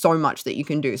only so much that you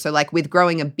can do. So like with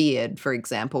growing a beard, for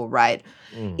example, right?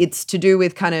 It's to do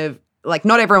with kind of like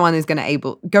not everyone is going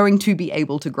to be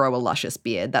able to grow a luscious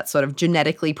beard. That's sort of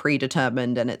genetically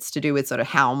predetermined, and it's to do with sort of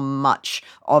how much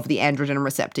of the androgen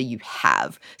receptor you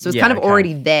have. So it's kind of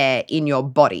already there in your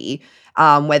body,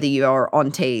 whether you're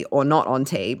on T or not on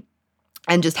T.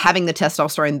 And just having the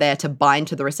testosterone there to bind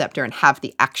to the receptor and have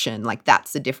the action, like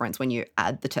that's the difference when you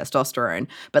add the testosterone.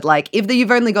 But like if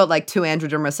you've only got like 2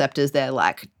 androgen receptors, they're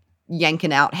like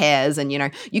yanking out hairs, and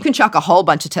you can chuck a whole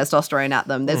bunch of testosterone at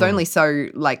them. There's only so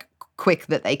like quick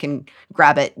that they can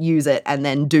grab it, use it, and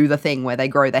then do the thing where they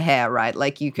grow the hair, right?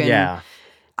 Like you can,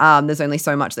 there's only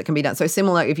so much that can be done. So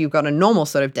similar, if you've got a normal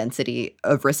sort of density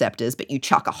of receptors, but you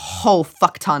chuck a whole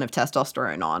fuck ton of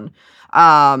testosterone on,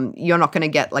 you're not going to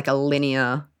get like a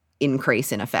linear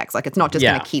increase in effects. Like it's not just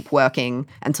going to keep working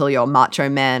until you're Macho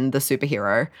Man, the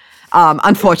superhero.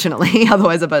 Unfortunately,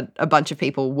 otherwise a bunch of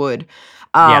people would.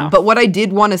 But what I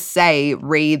did want to say,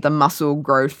 read the muscle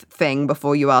growth thing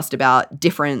before you asked about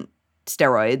different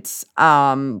steroids,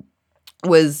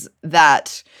 was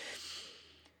that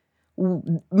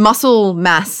muscle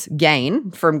mass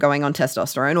gain from going on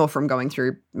testosterone or from going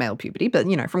through male puberty, but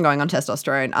from going on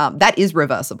testosterone, that is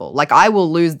reversible. Like I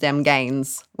will lose them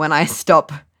gains when I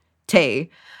stop T.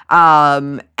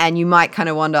 And you might kind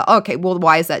of wonder, okay, well,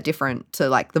 why is that different to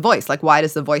like the voice? Like why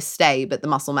does the voice stay but the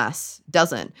muscle mass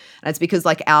doesn't? And it's because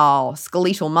like our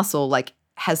skeletal muscle like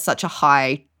has such a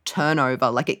high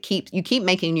turnover. Like you keep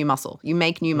making new muscle. You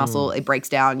make new muscle, it breaks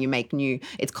down, you make new,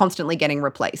 it's constantly getting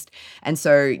replaced. And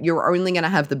so you're only going to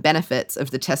have the benefits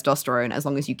of the testosterone as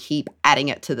long as you keep adding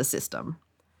it to the system.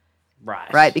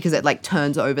 Right? Because it like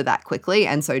turns over that quickly.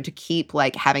 And so to keep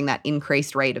like having that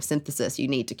increased rate of synthesis, you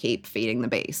need to keep feeding the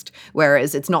beast.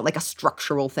 Whereas it's not like a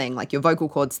structural thing. Like your vocal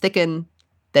cords thicken,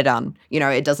 they're done. You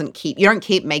don't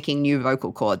keep making new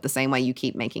vocal cord the same way you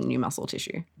keep making new muscle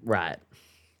tissue. Right.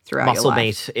 Throughout muscle your life.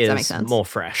 meat Does that make is sense? more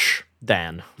fresh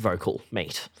than vocal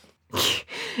meat.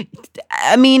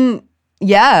 I mean,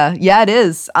 yeah, it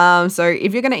is. So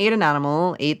if you're going to eat an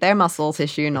animal, eat their muscle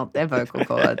tissue, not their vocal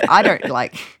cord. I don't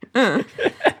like. But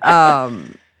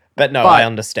no, I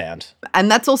understand.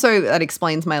 And that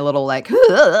explains my little like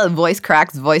voice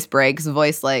cracks, voice breaks,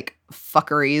 voice like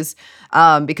fuckeries.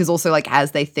 Because also like as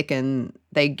they thicken,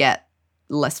 they get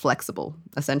less flexible,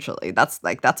 essentially. That's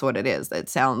what it is. It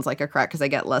sounds like a crack because they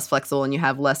get less flexible and you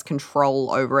have less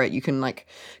control over it. You can like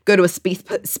go to a speech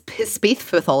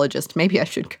pathologist. Maybe I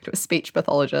should go to a speech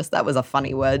pathologist. That was a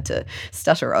funny word to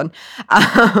stutter on.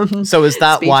 So is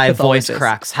that why voice pathologist.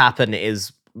 cracks happen,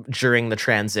 is during the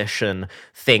transition,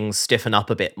 things stiffen up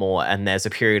a bit more, and there's a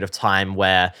period of time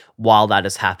where while that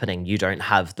is happening, you don't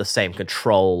have the same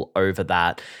control over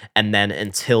that. And then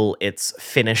until it's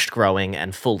finished growing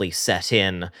and fully set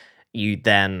in, you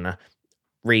then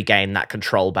regain that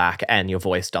control back and your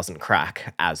voice doesn't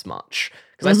crack as much.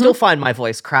 Because I still find my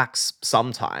voice cracks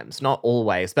sometimes, not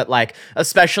always, but like,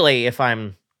 especially if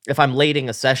I'm if I'm leading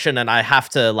a session and I have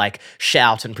to like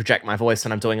shout and project my voice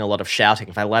and I'm doing a lot of shouting,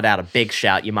 if I let out a big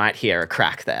shout, you might hear a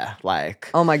crack there. Like,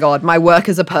 oh my God, my work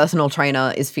as a personal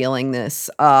trainer is feeling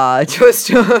this. I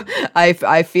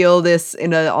feel this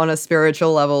on a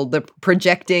spiritual level, the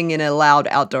projecting in a loud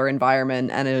outdoor environment,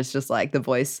 and it was just like the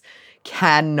voice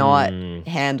cannot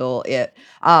handle it.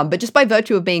 But just by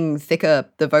virtue of being thicker,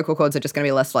 the vocal cords are just going to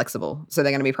be less flexible, so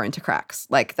they're going to be prone to cracks.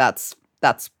 Like that's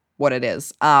what it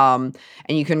is. And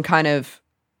you can kind of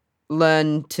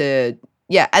learn to,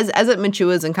 as it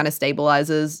matures and kind of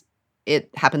stabilizes,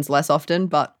 it happens less often,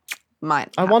 but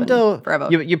might happen forever.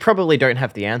 You probably don't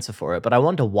have the answer for it, but I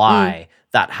wonder why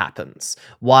that happens.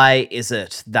 Why is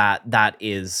it that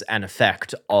is an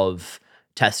effect of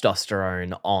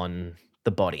testosterone on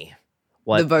the body?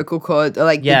 The vocal cord,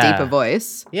 like the deeper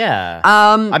voice. Yeah.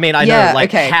 I mean, I know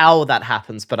okay. how that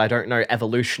happens, but I don't know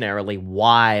evolutionarily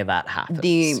why that happens,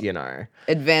 the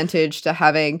advantage to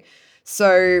having.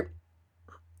 So,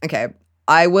 okay,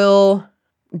 I will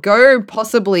go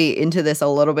possibly into this a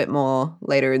little bit more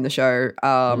later in the show.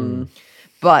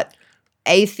 But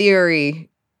a theory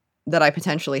that I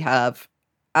potentially have,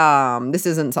 this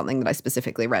isn't something that I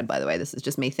specifically read, by the way, this is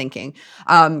just me thinking.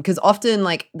 Because often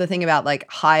like the thing about like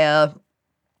higher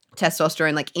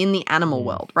testosterone, like in the animal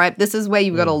world, right? This is where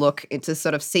you've got to look to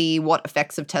sort of see what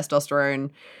effects of testosterone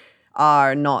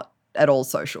are not at all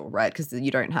social, right? Because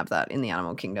you don't have that in the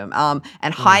animal kingdom.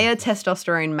 And higher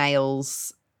testosterone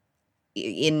males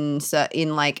in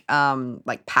like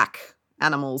pack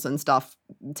animals and stuff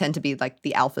tend to be like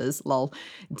the alphas. Lol.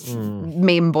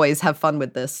 Meme boys have fun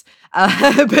with this.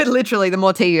 But literally, the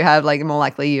more T you have, like the more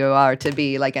likely you are to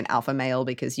be like an alpha male,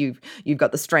 because you've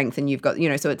got the strength and you've got,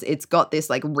 so it's got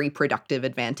this like reproductive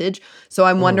advantage. So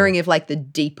I'm wondering if like the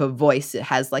deeper voice, it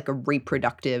has like a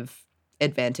reproductive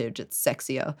advantage. It's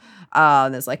sexier.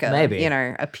 There's like a maybe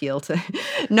appeal to.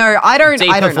 No, I don't.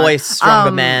 Deeper I don't voice, know.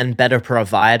 stronger man, better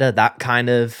provider. That kind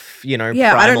of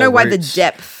Yeah, I don't know why the roots.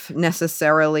 depth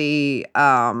necessarily.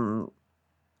 I'd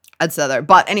say though,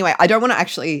 but anyway, I don't want to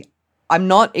actually. I'm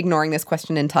not ignoring this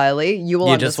question entirely. You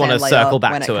will just understand want to later circle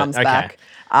back when to it it. comes Okay. back.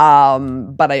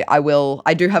 But I will.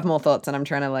 I do have more thoughts, and I'm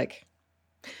trying to like.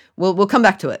 We'll come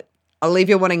back to it. I'll leave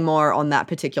you wanting more on that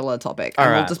particular topic.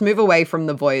 And we'll just move away from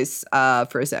the voice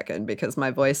for a second, because my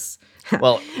voice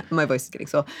my voice is getting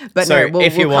sore. But so no,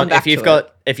 if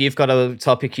you've got a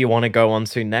topic you want to go on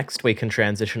to next, we can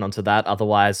transition onto that.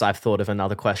 Otherwise, I've thought of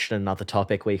another question, another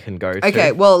topic we can go to.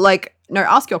 Okay, well, no,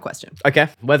 ask your question. Okay.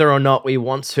 Whether or not we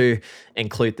want to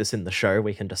include this in the show,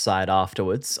 we can decide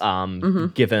afterwards,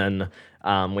 given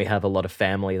we have a lot of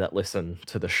family that listen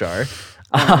to the show.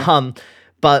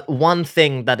 But one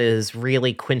thing that is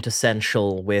really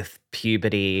quintessential with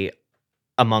puberty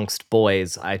amongst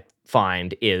boys, I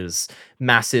find, is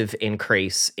massive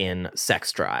increase in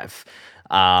sex drive.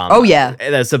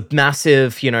 There's a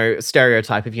massive,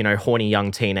 stereotype of, horny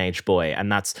young teenage boy, and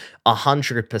that's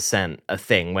 100% a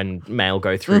thing when male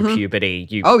go through puberty.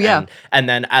 And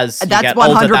then as you get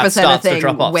older, that starts to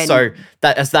drop off. So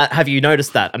have you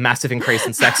noticed that? A massive increase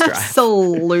in sex drive?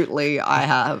 Absolutely, I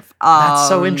have. That's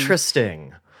so interesting.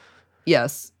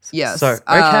 Yes. So,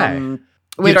 okay.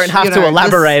 You don't have to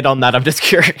elaborate on that. I'm just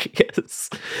curious.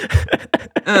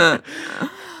 No,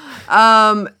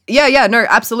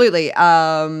 absolutely.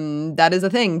 That is a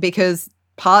thing, because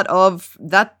part of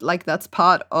that, that's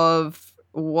part of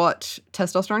what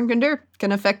testosterone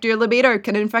can affect your libido,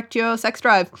 can affect your sex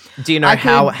drive. Do you know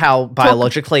how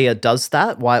biologically it does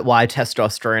that? Why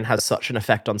testosterone has such an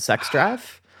effect on sex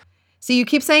drive? So you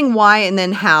keep saying why and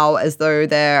then how, as though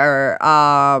they're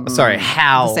sorry,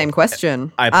 how the same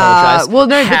question. I apologize. Well,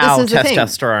 no, how but this is the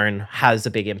testosterone has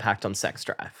a big impact on sex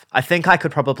drive. I think I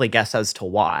could probably guess as to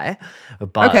why.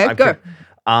 But okay, go.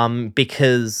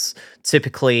 Because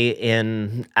typically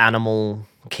in animal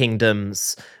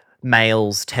kingdoms,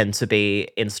 males tend to be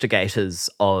instigators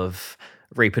of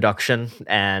reproduction,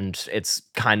 and it's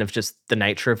kind of just the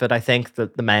nature of it. I think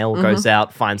that the male goes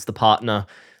out, finds the partner,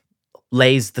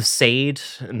 lays the seed,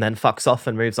 and then fucks off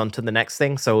and moves on to the next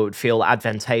thing. So it would feel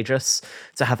advantageous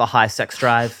to have a high sex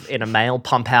drive in a male,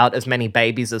 pump out as many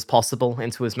babies as possible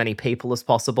into as many people as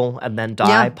possible, and then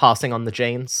die, passing on the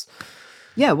genes.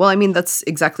 Yeah, well, I mean, that's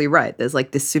exactly right. There's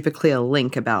like this super clear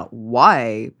link about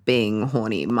why being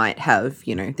horny might have,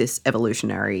 this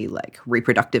evolutionary like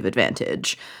reproductive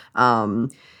advantage. In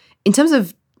terms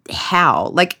of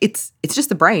how, it's just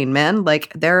the brain, man.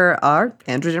 Like, there are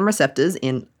androgen receptors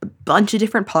in a bunch of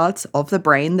different parts of the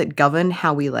brain that govern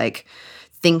how we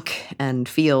think and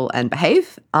feel and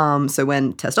behave. So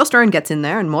when testosterone gets in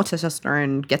there, and more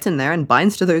testosterone gets in there and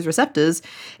binds to those receptors,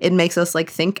 it makes us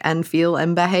think and feel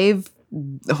and behave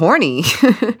horny.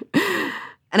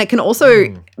 And it can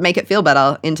also make it feel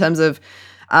better in terms of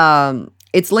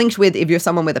it's linked with, if you're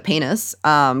someone with a penis,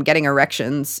 getting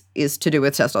erections is to do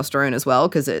with testosterone as well,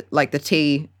 because it, like, the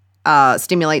T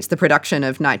stimulates the production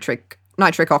of nitric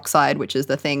oxide, which is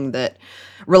the thing that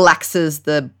relaxes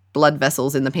the blood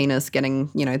vessels in the penis, getting,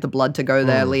 the blood to go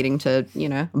there, leading to,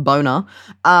 boner.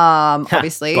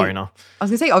 Obviously, Boner. I was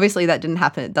gonna say, obviously that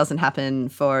doesn't happen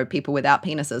for people without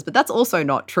penises, but that's also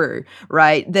not true,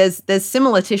 right? There's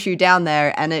similar tissue down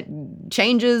there, and it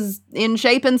changes in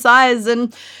shape and size.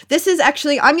 And this is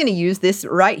actually, I'm gonna use this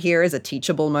right here as a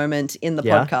teachable moment in the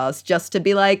podcast, just to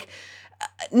be like,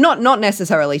 not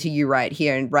necessarily to you right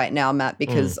here and right now, Matt,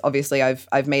 because obviously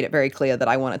I've made it very clear that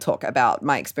I want to talk about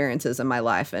my experiences in my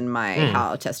life and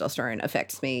how testosterone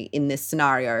affects me in this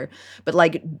scenario. But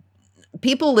like,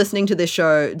 people listening to this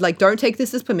show, like, don't take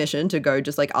this as permission to go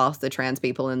just like ask the trans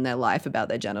people in their life about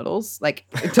their genitals. Like,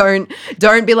 don't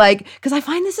be like, because I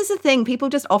find this is a thing. People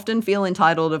just often feel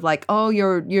entitled of like, oh,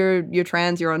 you're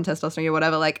trans, you're on testosterone, or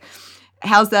whatever. Like,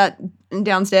 how's that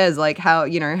downstairs? Like, how,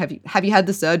 have you had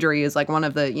the surgery is like one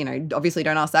of the, obviously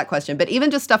don't ask that question, but even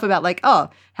just stuff about like,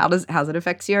 oh, how's it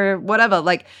affects your whatever.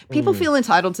 Like, people feel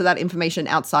entitled to that information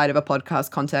outside of a podcast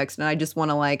context. And I just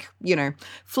want to like,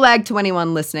 flag to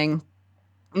anyone listening,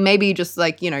 maybe just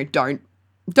like,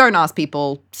 don't ask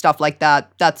people stuff like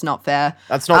that. That's not fair.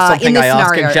 That's not something I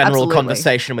ask in general absolutely.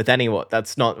 conversation with anyone.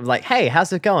 That's not like, hey,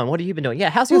 how's it going? What have you been doing?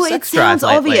 Yeah, how's your sex drive It sounds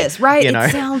obvious, right? You know?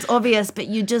 It sounds obvious, but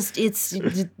you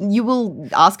will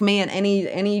ask me and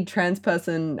any trans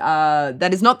person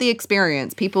that is not the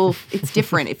experience. People, it's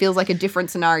different. It feels like a different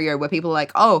scenario where people are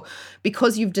like, oh,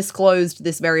 because you've disclosed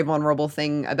this very vulnerable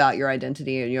thing about your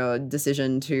identity and your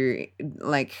decision to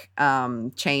like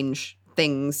change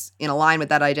things in line with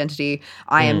that identity,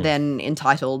 I am then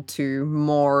entitled to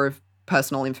more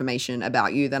personal information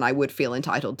about you than I would feel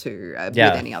entitled to with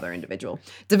any other individual.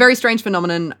 It's a very strange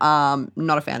phenomenon.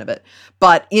 Not a fan of it.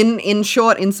 But in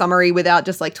short, in summary, without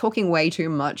just like talking way too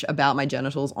much about my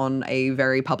genitals on a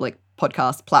very public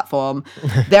podcast platform,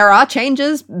 there are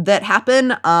changes that happen.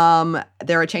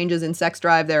 There are changes in sex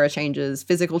drive. There are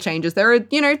physical changes. There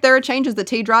are changes that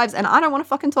T drives, and I don't want to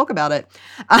fucking talk about it.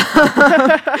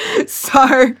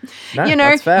 So,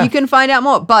 that's fair. you can find out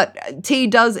more. But T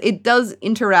does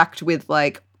interact with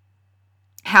like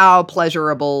how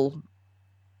pleasurable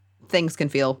things can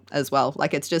feel as well.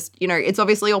 Like, it's just, it's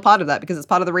obviously all part of that because it's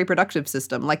part of the reproductive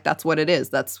system. Like, that's what it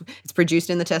is. It's produced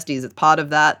in the testes. It's part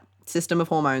of that system of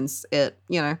hormones.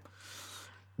 Yeah.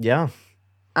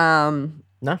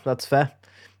 No, that's fair.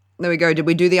 There we go. Did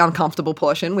we do the uncomfortable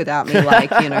portion without me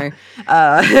like,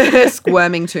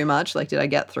 squirming too much? Like, did I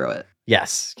get through it?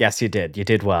 Yes, you did. You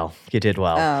did well.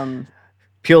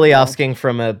 Purely asking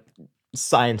from a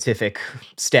scientific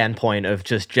standpoint of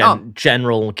just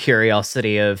general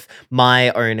curiosity of my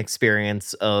own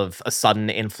experience of a sudden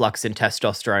influx in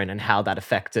testosterone and how that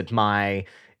affected my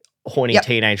horny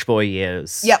teenage boy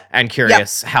years. And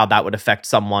curious how that would affect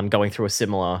someone going through a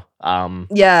similar elevation.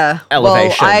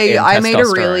 Well, I in made a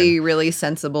testosterone. really, really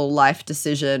sensible life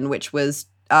decision, which was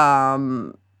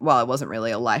well, it wasn't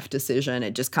really a life decision.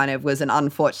 It just kind of was an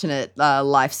unfortunate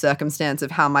life circumstance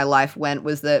of how my life went,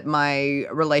 was that my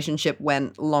relationship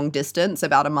went long distance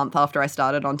about a month after I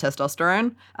started on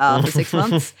testosterone for 6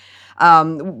 months.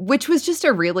 Which was just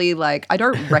a really, like, I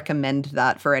don't recommend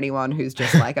that for anyone who's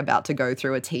just like about to go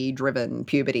through a T-driven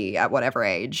puberty at whatever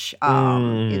age,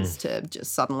 is to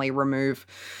just suddenly remove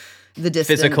the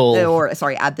distance,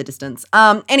 add the distance.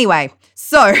 Anyway,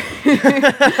 so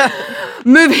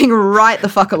moving right the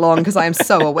fuck along, because I am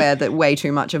so aware that way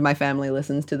too much of my family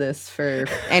listens to this for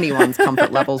anyone's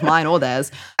comfort levels, mine or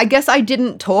theirs. I guess I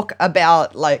didn't talk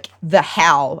about like the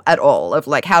how at all of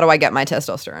like, how do I get my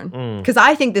testosterone? Because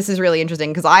I think this is really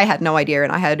interesting because I had no idea,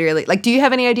 and I had really like, do you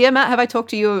have any idea, Matt? Have I talked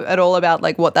to you at all about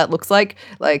like what that looks like?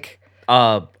 Like,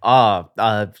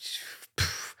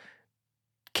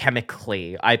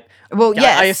 chemically, yes.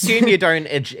 I assume you don't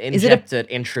inject it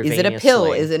intravenously. Is it a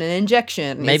pill? Is it an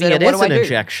injection? Maybe it is an do?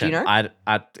 injection. Do you know?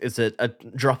 Is it a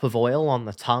drop of oil on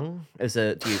the tongue? Is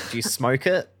it? Do you smoke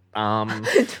it?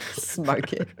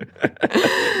 Smoke it.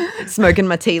 Smoking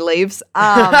my tea leaves.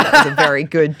 That was a very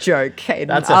good joke, Caden.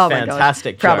 That's a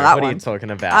fantastic joke. What are you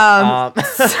talking about?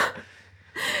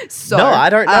 So, no, I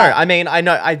don't know. I mean,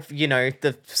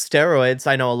 the steroids,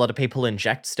 I know a lot of people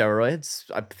inject steroids.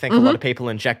 I think a lot of people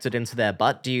inject it into their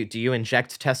butt. Do you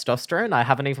inject testosterone? I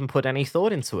haven't even put any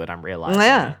thought into it, I'm realizing.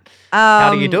 Yeah.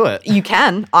 How do you do it? You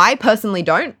can. I personally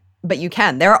don't, but you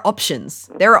can. There are options.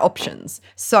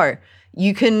 So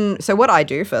what I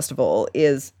do, first of all,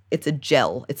 is It's a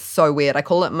gel. It's so weird. I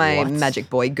call it my What? magic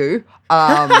boy goo.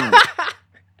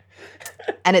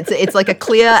 And it's like a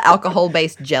clear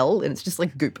alcohol-based gel, and it's just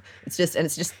like goop. It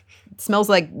smells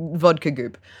like vodka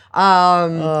goop.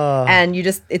 And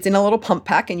it's in a little pump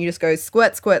pack, and you just go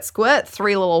squirt, squirt, squirt,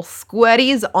 3 little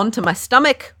squirties onto my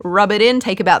stomach, rub it in,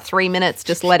 take about 3 minutes,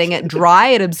 just letting it dry.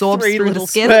 It absorbs 3 through little the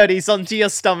skin. squirties onto your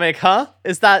stomach, huh?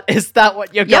 Is that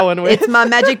what you're Yep, going with? it's my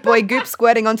magic boy goop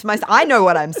squirting onto my I know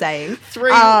what I'm saying.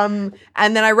 3. And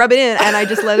then I rub it in, and I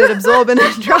just let it absorb and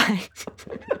dry.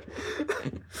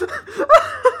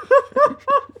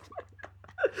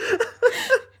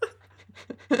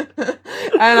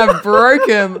 And I broke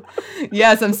him.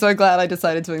 Yes, I'm so glad I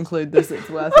decided to include this. It's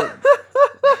worth it.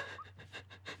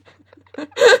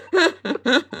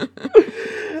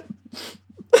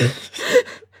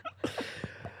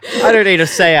 I don't need to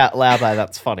say out loud that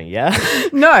that's funny, yeah?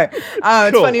 No,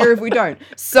 it's Cool. funnier if we don't.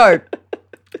 So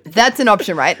that's an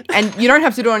option, right? And you don't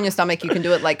have to do it on your stomach. You can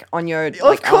do it like on your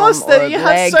Of course, arm or you have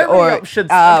leg so many or options.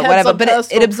 whatever. But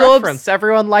it absorbs. Preference.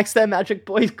 Everyone likes their magic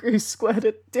boy goose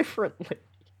squirted differently.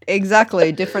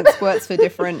 Exactly. Different squirts for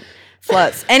different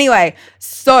flirts. Anyway,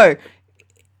 so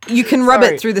you can rub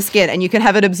Sorry. it through the skin, and you can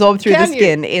have it absorb through Can the you?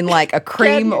 skin in like a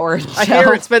cream or a gel. I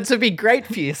hear it's meant to be great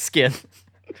for your skin.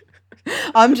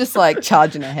 I'm just like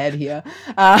charging ahead here.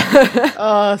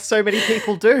 So many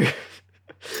people do.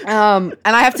 And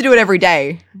I have to do it every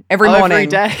day. Every morning. Every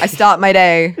day. I start my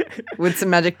day with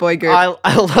some magic boy goop.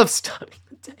 I love starting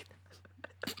the day.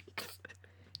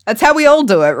 That's how we all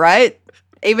do it, right?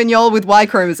 Even y'all with Y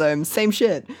chromosomes, same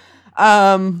shit.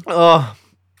 Oh,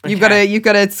 You've got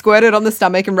to squirt it on the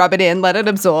stomach and rub it in, let it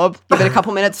absorb, give it a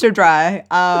couple minutes to dry,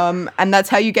 and that's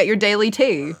how you get your daily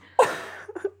tea.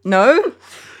 No?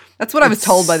 That's what I was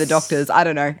told by the doctors. I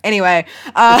don't know. Anyway.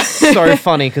 so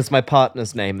funny because my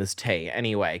partner's name is T.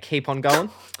 Anyway, keep on going.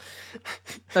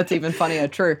 That's even funnier.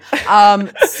 True.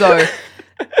 So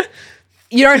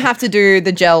you don't have to do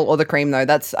the gel or the cream though.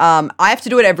 That's I have to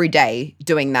do it every day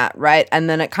doing that, right? And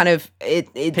then it kind of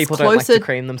it's People closer. don't like to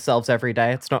cream themselves every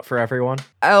day. It's not for everyone.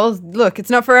 Oh, look,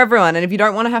 it's not for everyone. And if you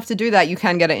don't want to have to do that, you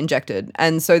can get it injected.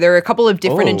 And so there are a couple of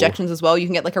different Oh. injections as well. You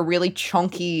can get like a really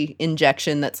chunky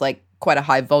injection that's like quite a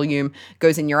high volume,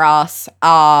 goes in your ass,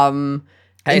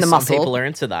 Hey, in the some muscle. people are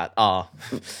into that. Oh,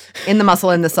 In the muscle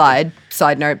in the side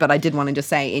note, but I did want to just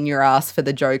say in your ass for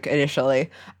the joke initially.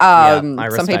 I Some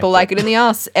respect people it. like it in the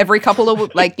ass every couple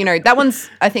of, like, that one's,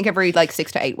 I think, every like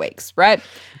 6 to 8 weeks, right?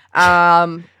 Fair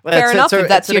enough. If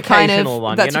that's it's an your kind of occasional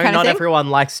one. that's your kind of Not thing. everyone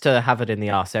likes to have it in the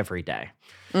ass every day.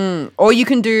 Or you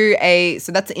can do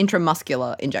so that's an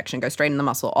intramuscular injection, go straight in the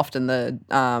muscle. Often the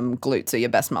glutes are your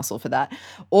best muscle for that.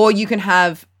 Or you can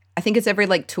have, I think it's every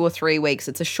like 2 or 3 weeks.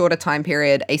 It's a shorter time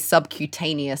period, a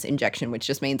subcutaneous injection, which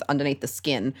just means underneath the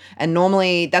skin. And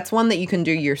normally that's one that you can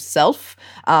do yourself.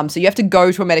 So you have to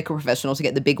go to a medical professional to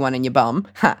get the big one in your bum.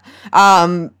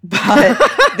 But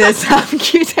the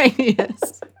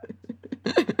subcutaneous.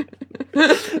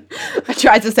 I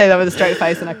tried to say that with a straight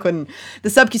face and I couldn't. The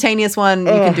subcutaneous one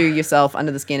you can do yourself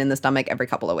under the skin in the stomach every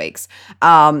couple of weeks.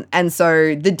 And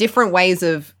so the different ways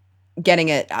of getting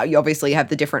it, you obviously have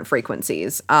the different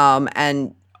frequencies.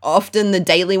 And often the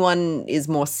daily one is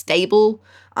more stable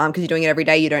because you're doing it every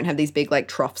day. You don't have these big like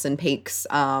troughs and peaks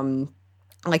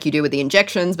like you do with the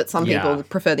injections, but some people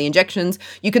prefer the injections.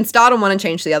 You can start on one and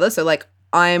change to the other. So like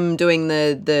I'm doing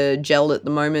the gel at the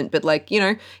moment, but like,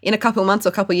 in a couple of months or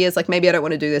a couple of years, like maybe I don't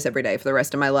want to do this every day for the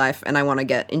rest of my life and I want to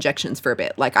get injections for a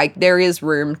bit. Like there is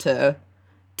room to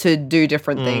do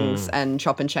different things and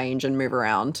chop and change and move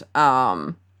around.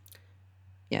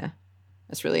 Yeah,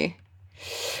 that's really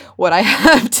what I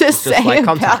have to say. Just like about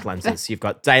contact that. lenses. You've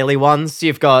got daily ones,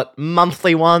 you've got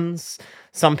monthly ones.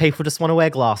 Some people just want to wear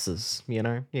glasses,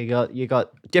 You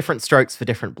got different strokes for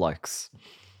different blokes.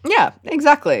 Yeah,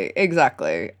 exactly.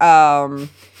 And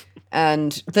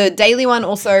the daily one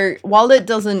also, while it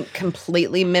doesn't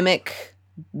completely mimic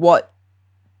what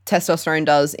testosterone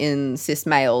does in cis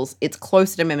males, it's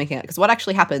closer to mimicking it. Because what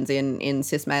actually happens in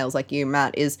cis males like you,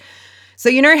 Matt, is, so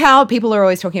you know how people are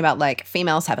always talking about like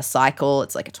females have a cycle,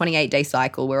 it's like a 28-day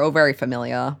cycle. We're all very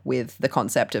familiar with the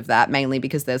concept of that, mainly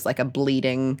because there's like a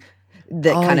bleeding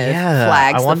that kind of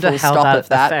flags I wonder the full how stop that of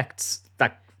that. affects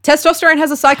that. Testosterone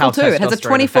has a cycle How too. It has a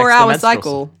testosterone affects the 24-hour menstrual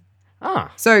cycle.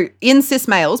 Ah, So in cis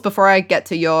males, before I get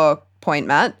to your point,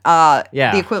 Matt,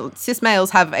 the equivalent cis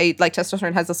males have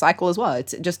testosterone has a cycle as well.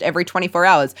 It's just every 24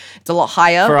 hours. It's a lot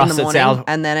higher For in us, the it's morning,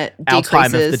 and then it our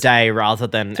decreases time of the day rather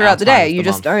than throughout our the time day. of You the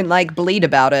just month. don't like bleed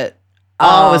about it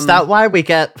Oh, is that why we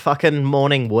get fucking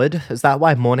morning wood? Is that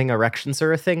why morning erections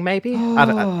are a thing, maybe? I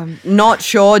don't know. Not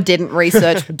sure, didn't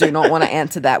research, do not want to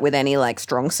answer that with any like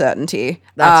strong certainty.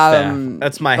 That's fair.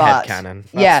 That's my headcanon.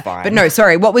 That's fine. But no,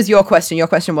 sorry, what was your question? Your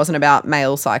question wasn't about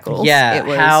male cycles. Yeah, It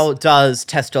was, how does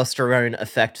testosterone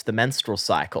affect the menstrual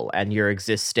cycle and your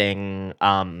existing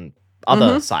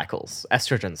other cycles,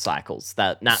 estrogen cycles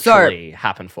that naturally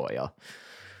happen for you?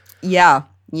 Yeah.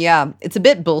 It's a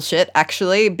bit bullshit,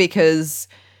 actually, because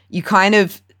you kind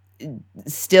of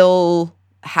still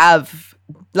have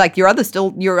like your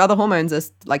other hormones are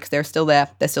like they're still there.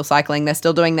 They're still cycling. They're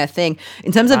still doing their thing.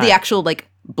 In terms of the actual like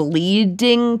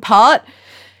bleeding part,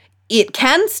 it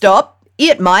can stop.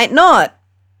 It might not.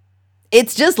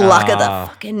 It's just luck of the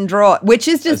fucking draw, which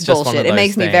is just bullshit. It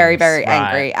makes me very, very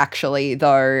angry, actually,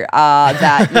 though,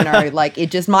 that, like,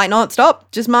 it just might not stop.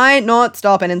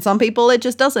 And in some people, it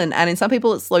just doesn't. And in some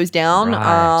people, it slows down.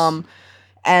 Right.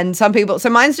 And some people, so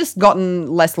mine's just gotten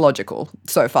less logical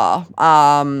so far.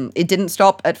 It didn't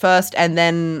stop at first, and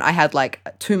then I had like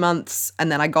 2 months,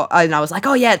 and then I was like,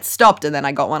 oh yeah, it stopped. And then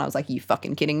I got one. I was like, you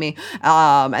fucking kidding me?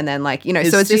 And then like,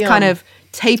 so it's just kind of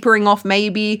tapering off.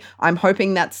 Maybe I'm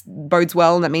hoping that bodes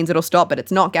well, and that means it'll stop, but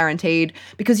it's not guaranteed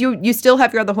because you still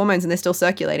have your other hormones and they're still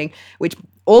circulating. Which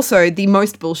also the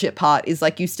most bullshit part is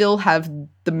like you still have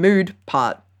the mood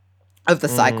part of the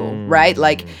cycle, right?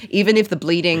 Like even if the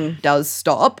bleeding does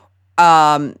stop,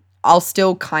 I'll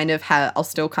still kind of have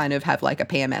like a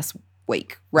PMS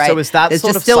week, right? So is that There's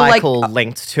sort just of still cycle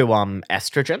linked to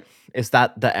estrogen? Is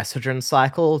that the estrogen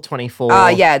cycle?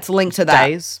 24 yeah, it's linked to that.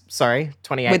 days. Sorry,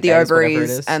 28 with the days, whatever it ovaries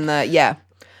is. and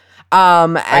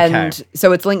and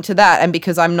so it's linked to that, and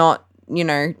because I'm not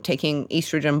taking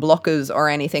estrogen blockers or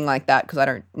anything like that because I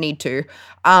don't need to,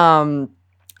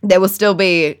 there will still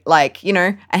be like,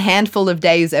 a handful of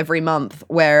days every month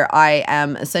where I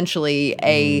am essentially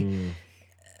a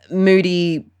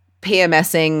moody,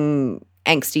 PMSing,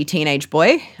 angsty teenage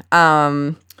boy,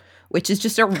 which is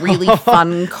just a really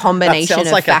fun combination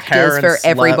of like factors for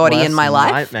everybody in my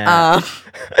life.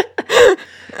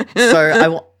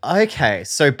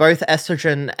 So both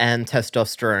estrogen and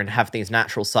testosterone have these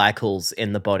natural cycles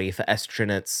in the body. For estrogen,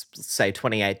 it's say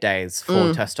 28 days.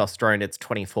 For testosterone, it's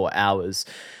 24 hours.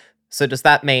 So does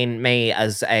that mean me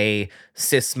as a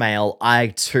cis male, I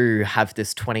too have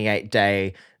this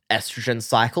 28-day estrogen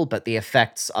cycle, but the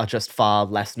effects are just far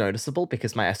less noticeable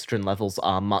because my estrogen levels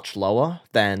are much lower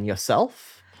than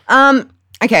yourself?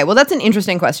 Okay, well, that's an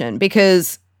interesting question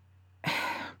because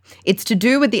it's to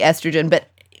do with the estrogen, but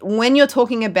when you're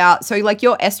talking about, so like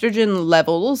your estrogen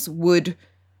levels would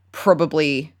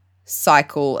probably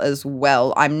cycle as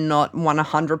well. I'm not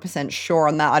 100% sure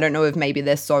on that. I don't know if maybe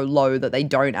they're so low that they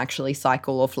don't actually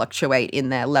cycle or fluctuate in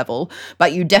their level,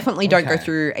 but you definitely don't go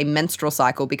through a menstrual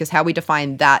cycle because how we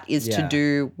define that is to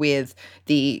do with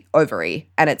the ovary,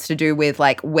 and it's to do with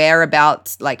like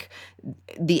whereabouts like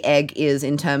the egg is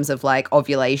in terms of like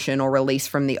ovulation or release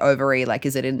from the ovary. Like,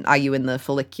 are you in the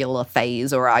follicular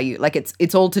phase, or are you like,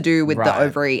 it's all to do with the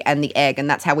ovary and the egg. And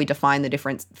that's how we define the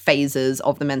different phases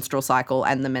of the menstrual cycle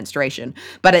and the menstruation.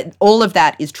 But all of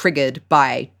that is triggered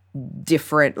by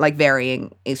different, like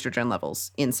varying estrogen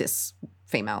levels in cis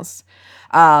females.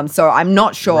 So I'm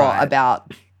not sure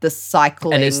about the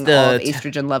cycling of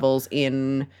estrogen levels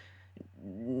in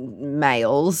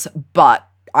males, but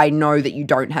I know that you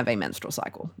don't have a menstrual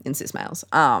cycle in cis males,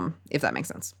 if that makes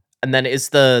sense. And then is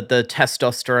the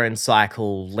testosterone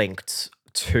cycle linked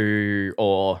to,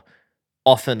 or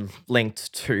often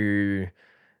linked to,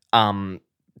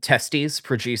 testes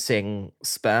producing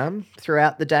sperm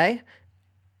throughout the day?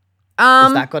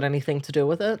 Has that got anything to do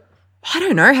with it? I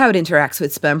don't know how it interacts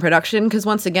with sperm production because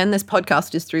once again, this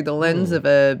podcast is through the lens of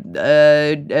a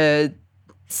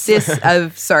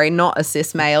not a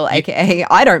cis male, aka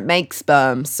I don't make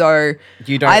sperm, so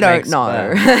I don't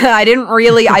know. I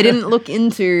didn't look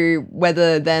into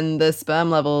whether then the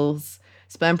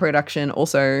sperm production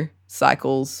also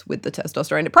cycles with the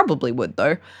testosterone. It probably would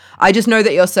though. I just know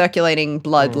that your circulating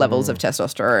blood levels of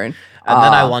testosterone and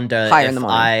then I wonder if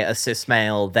a cis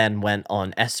male then went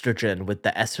on estrogen, would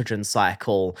the estrogen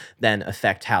cycle then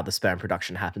affect how the sperm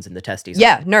production happens in the testes?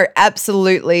 Yeah, no,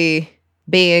 absolutely.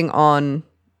 Being on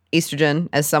estrogen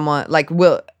as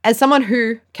someone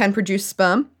who can produce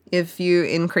sperm, if you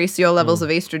increase your levels of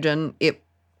estrogen, it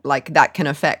like that can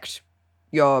affect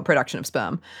your production of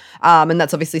sperm. And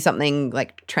that's obviously something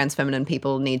like trans feminine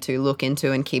people need to look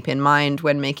into and keep in mind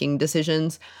when making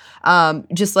decisions.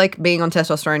 Just like being on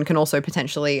testosterone can also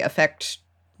potentially affect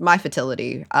my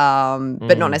fertility,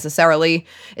 but not necessarily.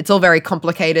 It's all very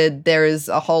complicated. There is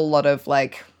a whole lot of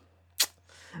like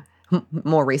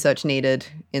more research needed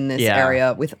in this Yeah.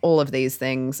 area with all of these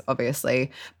things,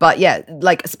 obviously. But yeah,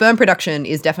 like sperm production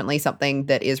is definitely something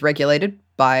that is regulated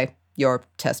by your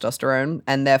testosterone,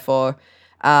 and therefore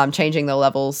changing the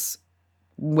levels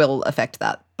will affect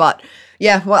that. But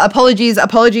yeah, well,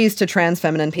 apologies to trans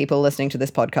feminine people listening to this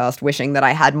podcast, wishing that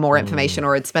I had more information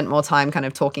or had spent more time kind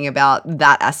of talking about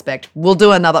that aspect. We'll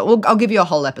do another. I'll give you a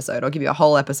whole episode. I'll give you a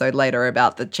whole episode later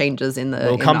about the changes in the.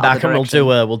 We'll come back and we'll do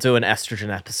an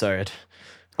estrogen episode.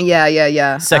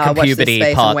 Yeah. Second Watch puberty this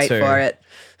space part and wait 2. for it.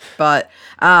 But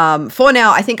for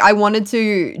now, I think I wanted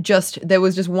to there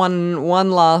was just one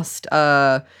last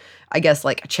I guess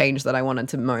like a change that I wanted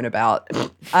to moan about,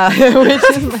 which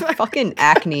is my fucking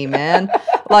acne, man.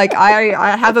 Like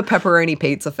I have a pepperoni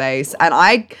pizza face, and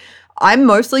I'm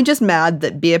mostly just mad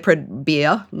that beard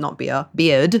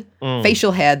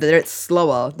facial hair, that it's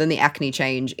slower than the acne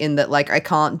change, in that like I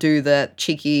can't do the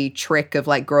cheeky trick of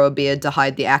like grow a beard to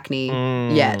hide the acne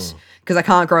yet, because I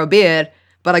can't grow a beard,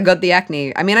 but I got the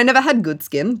acne. I mean, I never had good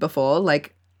skin before.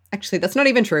 Like, actually, that's not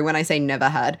even true when I say never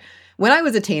had. When I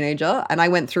was a teenager and I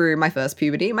went through my first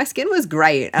puberty, my skin was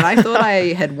great and I thought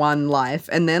I had won life.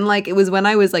 And then like it was when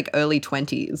I was like early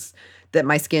 20s that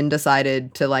my skin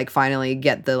decided to like finally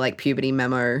get the like puberty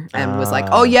memo and was like,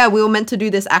 oh yeah, we were meant to do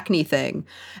this acne thing.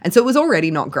 And so it was already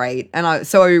not great. And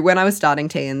so when I was starting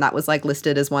teen, that was like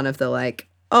listed as one of the like,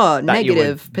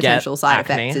 negative potential side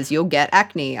effects is you'll get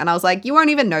acne. And I was like, you won't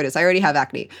even notice. I already have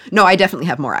acne. No, I definitely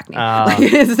have more acne. I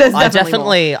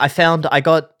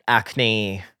got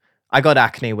acne. I got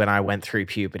acne when I went through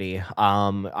puberty.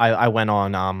 I went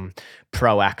on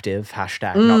Proactive,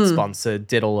 hashtag not sponsored,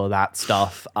 did all of that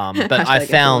stuff. But I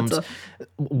found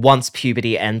once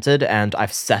puberty ended and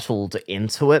I've settled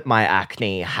into it, my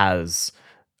acne has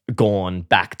gone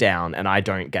back down and I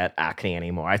don't get acne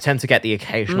anymore. I tend to get the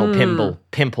occasional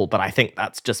pimple, but I think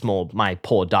that's just more my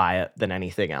poor diet than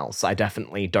anything else. I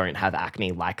definitely don't have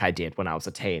acne like I did when I was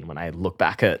a teen, when I look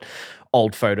back at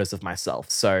old photos of myself.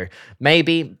 So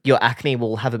maybe your acne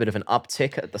will have a bit of an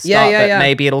uptick at the start, but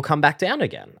maybe it'll come back down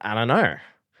again. I don't know.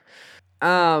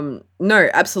 No,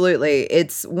 absolutely.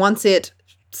 It's once it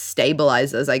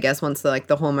stabilizes, I guess, once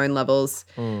the hormone levels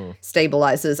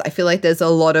stabilizes, I feel like there's a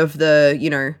lot of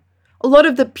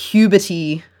the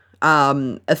puberty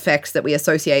effects that we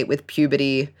associate with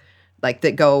puberty, like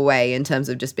that go away in terms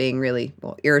of just being really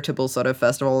irritable sort of,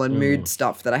 first of all, and mood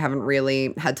stuff that I haven't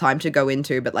really had time to go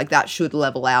into, but like that should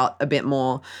level out a bit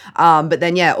more. But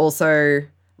then also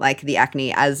like the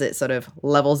acne, as it sort of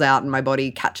levels out and my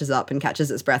body catches up and catches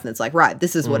its breath and it's like, right,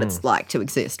 this is what it's like to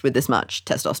exist with this much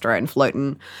testosterone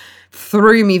floating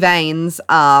through me veins,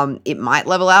 it might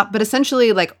level out. But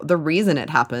essentially, like, the reason it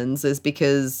happens is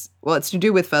because, well, it's to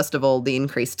do with, first of all, the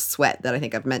increased sweat that I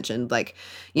think I've mentioned. Like,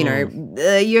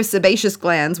 your sebaceous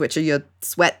glands, which are your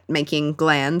sweat-making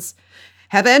glands,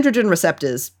 have androgen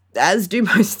receptors, as do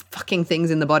most fucking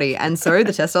things in the body. And so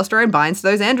the testosterone binds to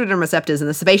those androgen receptors, and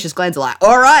the sebaceous glands are like,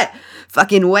 all right,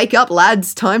 fucking wake up,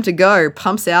 lads, time to go.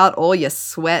 Pumps out all your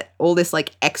sweat, all this,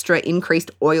 like, extra increased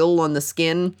oil on the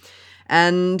skin.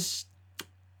 And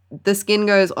the skin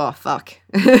goes, oh, fuck,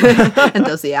 and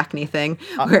does the acne thing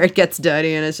where it gets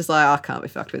dirty and it's just like, oh, I can't be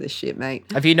fucked with this shit, mate.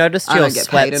 Have you noticed your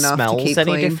sweat smells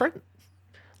any different?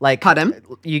 Like, pardon?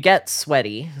 You get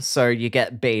sweaty, so you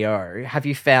get BO. Have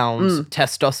you found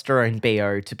testosterone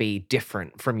BO to be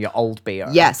different from your old BO?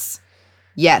 Yes.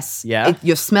 Yeah?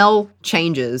 Your smell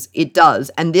changes. It does.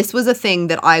 And this was a thing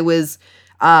that I was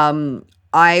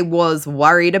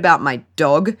worried about my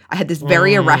dog. I had this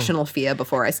very irrational fear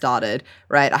before I started,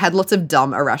 right? I had lots of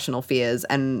dumb irrational fears,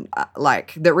 and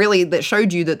that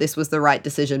showed you that this was the right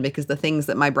decision, because the things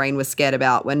that my brain was scared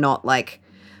about were not like,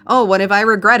 oh, what if I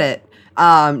regret it?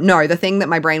 No, the thing that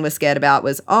my brain was scared about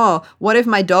was, oh, what if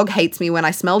my dog hates me when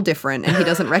I smell different and he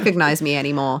doesn't recognize me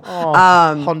anymore?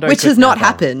 Which has not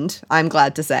happened, I'm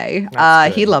glad to say.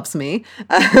 He loves me.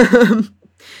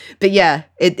 But yeah,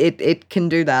 it can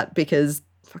do that because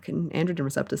fucking androgen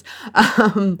receptors.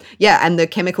 And the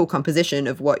chemical composition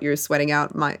of what you're sweating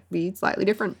out might be slightly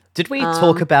different. Did we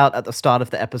talk about at the start of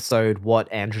the episode what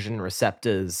androgen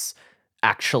receptors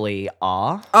actually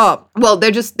are? Oh, well,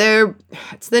 it's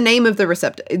the name of the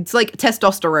receptor. It's like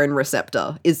testosterone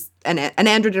receptor is an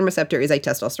androgen receptor is a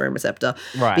testosterone receptor.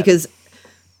 Right. Because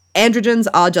androgens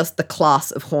are just the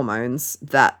class of hormones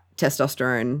that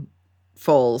testosterone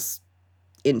falls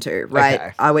into,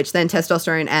 right? Okay. Which then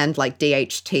testosterone and like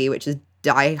DHT, which is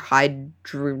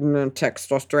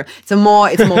dihydrotestosterone.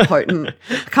 It's more potent.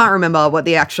 I can't remember what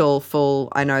the actual full.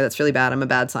 I know that's really bad. I'm a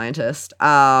bad scientist.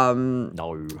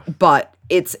 No. But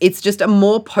it's just a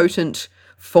more potent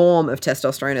form of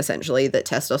testosterone, essentially, that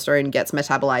testosterone gets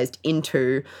metabolized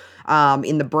into.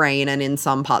 in the brain and in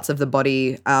some parts of the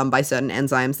body by certain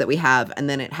enzymes that we have, and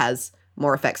then it has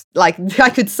more effects. Like, I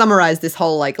could summarize this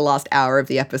whole like last hour of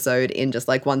the episode in just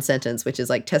like one sentence, which is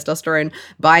like testosterone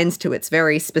binds to its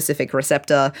very specific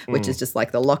receptor, which is just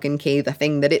like the lock and key, the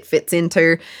thing that it fits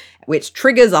into, which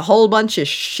triggers a whole bunch of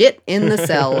shit in the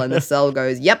cell. And the cell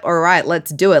goes, yep, all right, let's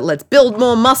do it. Let's build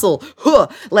more muscle. Huh.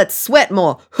 Let's sweat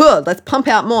more. Huh. Let's pump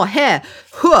out more hair.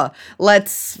 Huh.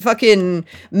 Let's fucking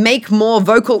make more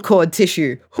vocal cord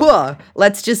tissue. Huh.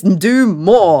 Let's just do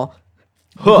more.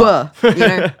 Huh. You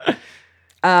know?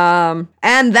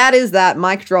 And that is that.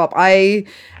 Mic drop. I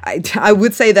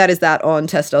would say that is that on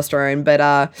testosterone,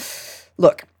 but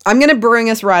look, I'm going to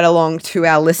bring us right along to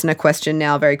our listener question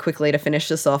now very quickly to finish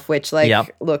this off, which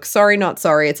look, sorry, not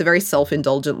sorry. It's a very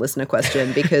self-indulgent listener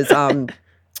question because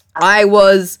I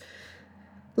was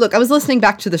listening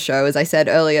back to the show, as I said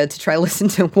earlier, to try to listen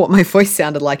to what my voice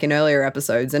sounded like in earlier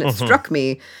episodes, and it struck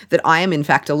me that I am, in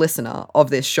fact, a listener of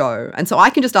this show. And so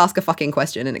I can just ask a fucking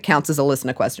question, and it counts as a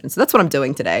listener question. So that's what I'm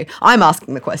doing today. I'm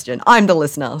asking the question. I'm the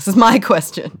listener. This is my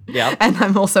question. Yeah. And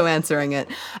I'm also answering it.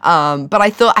 But I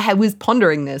thought I was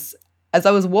pondering this as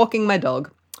I was walking my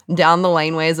dog down the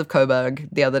laneways of Coburg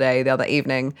the other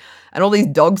evening, and all these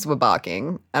dogs were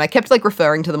barking, and I kept like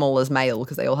referring to them all as male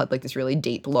because they all had like this really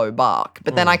deep low bark,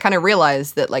 but then I kind of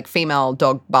realized that like female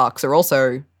dog barks are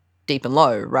also deep and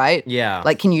low, right? Yeah.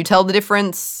 Like, can you tell the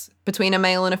difference between a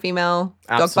male and a female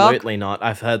dog bark? Absolutely not.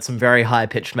 I've heard some very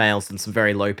high-pitched males and some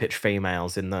very low-pitched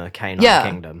females in the canine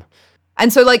kingdom.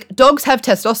 And so, like, dogs have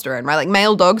testosterone, right? Like,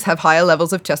 male dogs have higher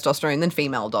levels of testosterone than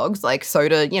female dogs. Like, so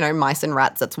do, mice and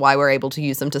rats. That's why we're able to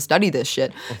use them to study this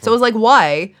shit. So I was like,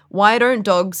 why? Why don't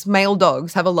male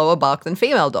dogs have a lower bark than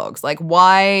female dogs? Like,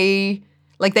 why?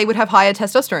 Like, they would have higher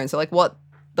testosterone. So, like, what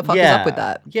the fuck is up with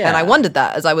that? Yeah. And I wondered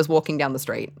that as I was walking down the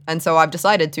street. And so I've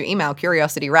decided to email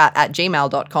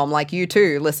curiosityrat@gmail.com like you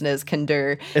too, listeners, can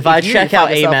do. If I you check find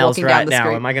out yourself emails walking down right the now,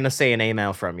 street. am I going to see an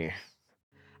email from you?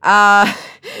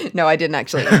 No, I didn't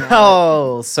actually email it.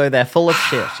 Oh, so they're full of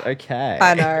shit. Okay.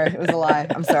 I know, it was a lie.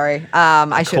 I'm sorry.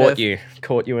 I should have.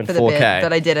 Caught you in For the 4K. bit,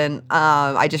 but I didn't.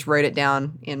 I just wrote it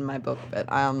down in my book,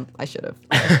 but I should have.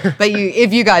 But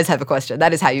if you guys have a question,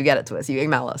 that is how you get it to us. You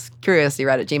email us,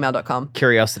 curiosityrat@gmail.com.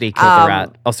 Curiosity killed the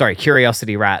rat. Oh, sorry,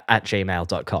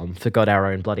 curiosityrat@gmail.com. Forgot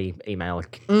our own bloody email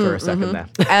for a second there.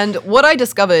 And what I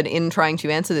discovered in trying to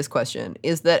answer this question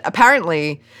is that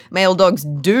apparently male dogs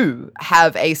do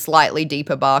have a slightly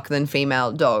deeper bark than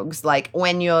female dogs. Like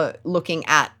when you're looking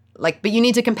at but you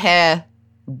need to compare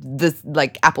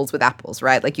apples with apples,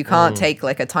 right? Like you can't take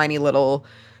like a tiny little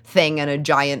thing and a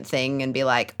giant thing and be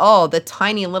like, oh, the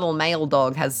tiny little male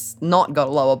dog has not got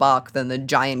a lower bark than the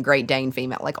giant Great Dane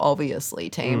female. Like obviously,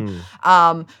 team.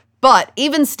 But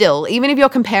even still, even if you're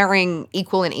comparing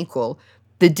equal and equal,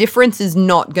 the difference is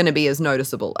not going to be as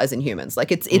noticeable as in humans.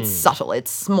 Like it's subtle,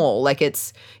 it's small, like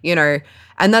it's,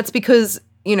 and that's because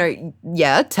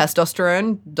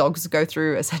testosterone, dogs go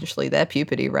through essentially their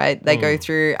puberty, right? They go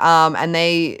through, and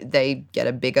they get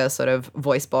a bigger sort of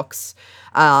voice box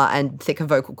and thicker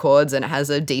vocal cords, and it has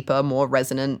a deeper, more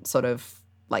resonant sort of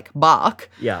like bark.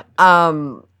 Yeah.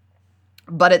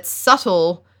 But it's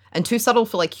subtle and too subtle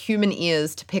for like human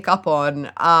ears to pick up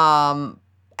on.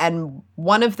 And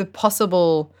one of the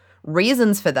possible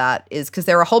reasons for that is because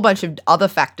there are a whole bunch of other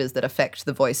factors that affect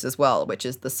the voice as well, which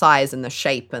is the size and the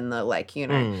shape and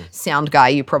the sound guy.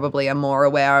 You probably are more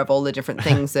aware of all the different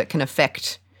things that can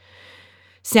affect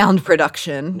sound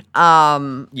production.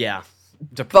 Yeah.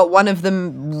 But one of the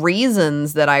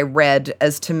reasons that I read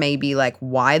as to maybe like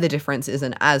why the difference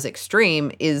isn't as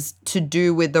extreme is to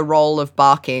do with the role of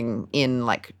barking in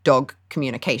like dog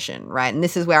communication, right? And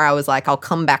this is where I was like, I'll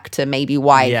come back to maybe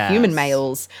why human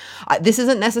males, this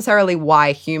isn't necessarily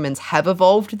why humans have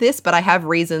evolved this, but I have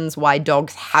reasons why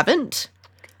dogs haven't.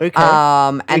 Okay.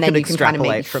 And then you can kind of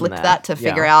maybe flip that to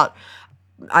figure out,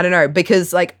 I don't know,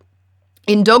 because like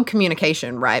in dog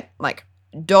communication, right? Like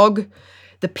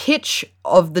the pitch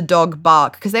of the dog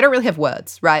bark, because they don't really have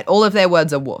words, right? All of their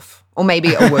words are woof, or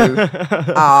maybe a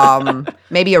woo,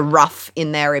 maybe a ruff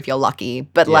in there if you're lucky.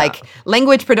 But like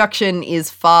language production is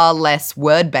far less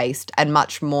word-based and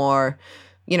much more,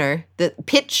 the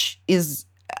pitch is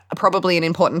probably an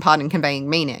important part in conveying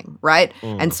meaning, right?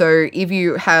 And so if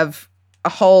you have a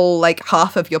whole like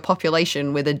half of your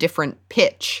population with a different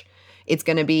pitch, it's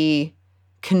going to be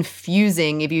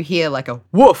confusing if you hear like a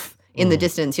woof in the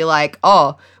distance. You're like,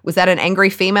 oh, was that an angry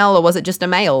female or was it just a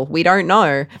male? We don't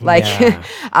know. Like,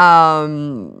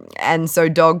 and so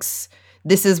dogs,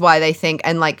 this is why they think,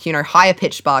 and like, you know, higher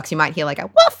pitched barks, you might hear like a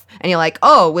woof, and you're like,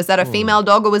 oh, was that a female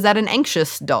dog or was that an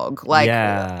anxious dog?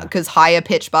 Like, because higher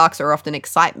pitched barks are often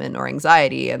excitement or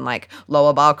anxiety, and like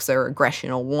lower barks are aggression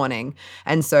or warning.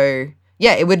 And so,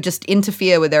 yeah, it would just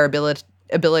interfere with their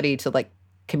ability to like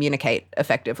communicate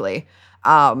effectively.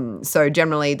 So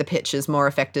generally the pitch is more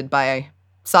affected by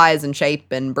size and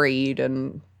shape and breed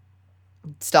and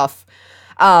stuff.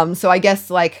 So I guess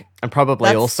like... And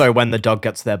probably also when the dog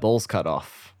gets their balls cut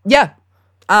off. Yeah.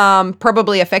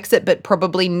 Probably affects it, but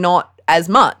probably not as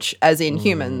much as in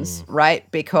humans, right?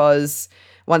 Because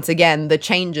once again, the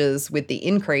changes with the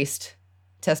increased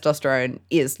testosterone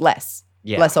is less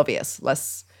obvious,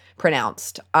 less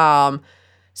pronounced.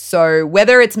 So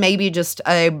whether it's maybe just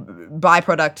a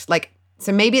byproduct, like,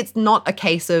 so maybe it's not a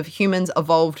case of humans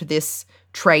evolved this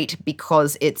trait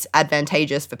because it's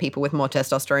advantageous for people with more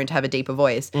testosterone to have a deeper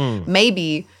voice.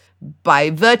 Maybe by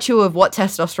virtue of what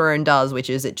testosterone does, which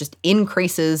is it just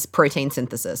increases protein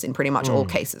synthesis in pretty much all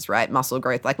cases, right? Muscle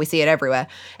growth, like we see it everywhere.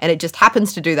 And it just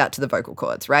happens to do that to the vocal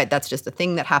cords, right? That's just a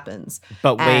thing that happens.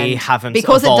 But we haven't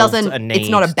because evolved it's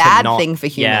not a bad thing for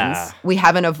humans. Yeah. We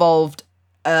haven't evolved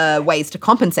ways to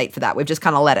compensate for that. We've just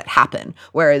kind of let it happen.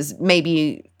 Whereas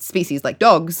maybe species like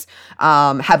dogs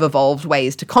have evolved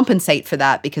ways to compensate for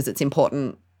that because it's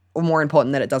important or more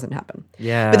important that it doesn't happen.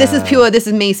 Yeah. But this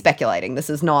is me speculating. This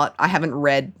is not, I haven't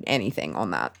read anything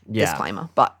on that disclaimer,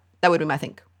 but that would be my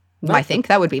think.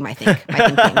 That would be my think. My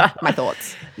thinking, my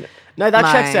thoughts. No, that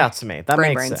checks out to me. That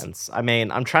makes brains. sense. I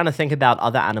mean, I'm trying to think about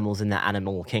other animals in the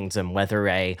animal kingdom, whether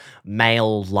a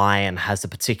male lion has a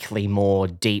particularly more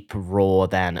deep roar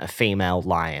than a female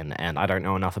lion. And I don't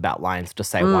know enough about lions to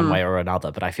say one way or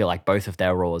another, but I feel like both of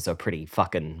their roars are pretty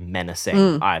fucking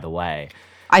menacing either way.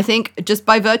 I think just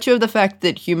by virtue of the fact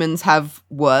that humans have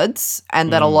words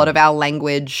and that a lot of our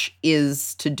language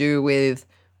is to do with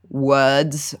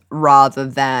words rather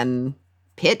than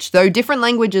pitch, though different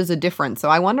languages are different. So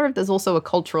I wonder if there's also a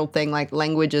cultural thing, like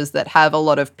languages that have a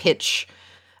lot of pitch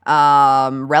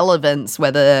relevance,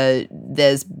 whether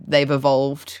they've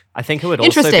evolved. I think it would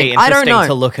also be I don't interesting know.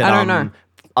 to look I don't know. at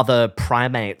other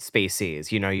primate species,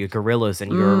 you know, your gorillas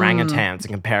and your orangutans,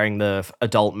 and comparing the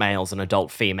adult males and adult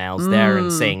females there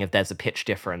and seeing if there's a pitch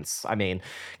difference. I mean,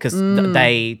 because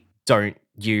they don't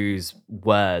use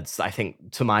words. I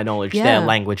think, to my knowledge, their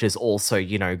language is also,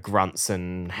 you know, grunts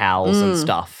and howls and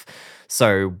stuff.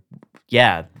 So,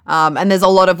 yeah. And there's a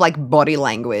lot of like body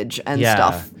language and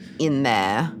stuff in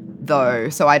there, though.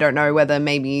 So I don't know whether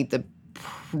maybe the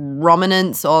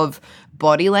prominence of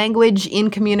body language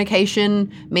in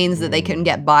communication means that they can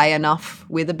get by enough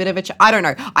with a bit of a I don't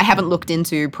know. I haven't looked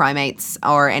into primates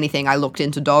or anything. I looked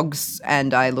into dogs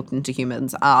and I looked into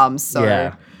humans.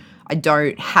 So I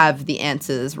don't have the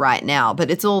answers right now, but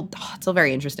it's all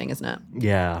very interesting, isn't it?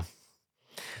 Yeah.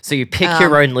 So you pick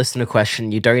your own listener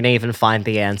question, you don't even find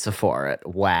the answer for it.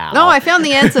 Wow. No, I found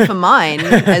the answer for mine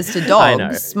as to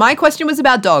dogs. My question was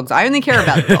about dogs. I only care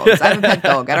about dogs. I have a pet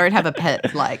dog. I don't have a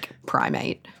pet, like,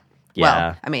 primate. Yeah.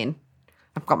 Well, I mean,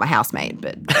 I've got my housemate,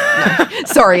 but no.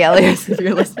 Sorry, Elias, if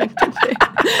you're listening to me.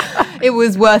 It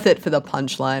was worth it for the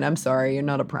punchline. I'm sorry, you're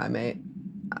not a primate.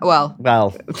 Well,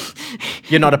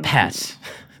 you're not a pet.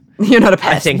 You're not a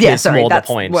pet. I think yeah, is sorry, more the that's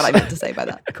point. what I meant to say by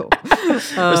that. Cool.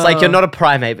 It's like, you're not a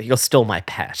primate, but you're still my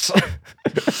pet.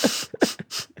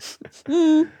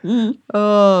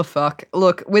 Oh, fuck.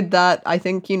 Look, with that, I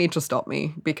think you need to stop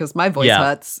me because my voice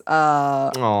hurts.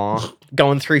 Aw,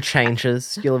 going through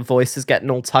changes. Your voice is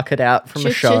getting all tuckered out from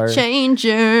a show.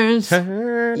 Changes.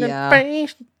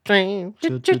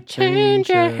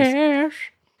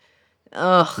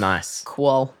 Ugh. Nice.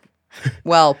 Cool.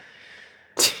 Well,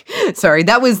 sorry,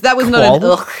 that was not an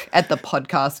ugh at the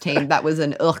podcast team. That was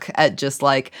an ugh at just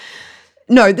like,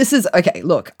 no, this is, okay,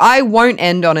 look, I won't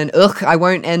end on an ugh. I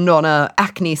won't end on a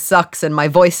acne sucks and my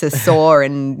voice is sore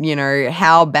and, you know,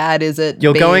 how bad is it?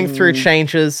 You're going through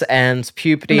changes and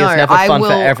puberty is never fun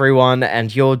for everyone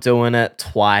and you're doing it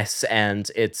twice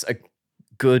and it's a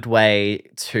good way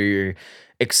to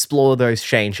explore those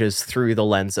changes through the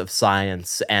lens of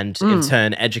science and in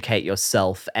turn educate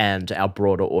yourself and our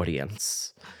broader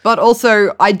audience. But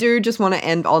also, I do just want to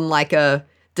end on like a,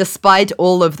 despite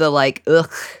all of the like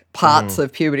ugh parts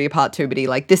of puberty, part puberty,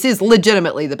 like this is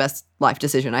legitimately the best life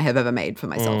decision I have ever made for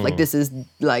myself. Like this is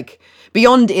like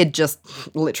beyond it just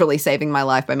literally saving my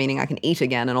life by meaning I can eat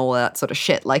again and all that sort of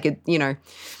shit. Like it, you know,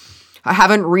 I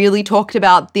haven't really talked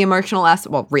about the emotional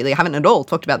aspect. Well, really, I haven't at all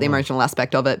talked about the emotional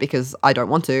aspect of it because I don't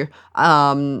want to.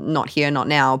 Not here, not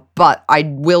now. But I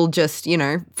will just, you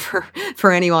know,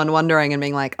 for anyone wondering and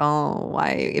being like, oh, why,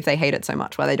 if they hate it so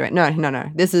much, why are they doing it?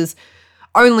 No. This is,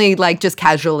 only like just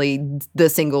casually the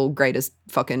single greatest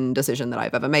fucking decision that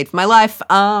I've ever made for my life.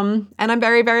 And I'm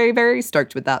very, very, very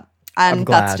stoked with that. And I'm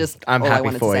glad. that's just I'm all I happy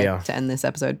wanted for to say you. to end this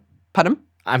episode. Pardon?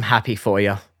 I'm happy for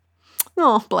you.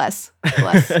 Oh, bless.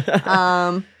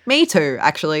 Me too,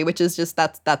 actually, which is just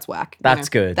that's whack. That's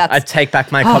good. That's I'd take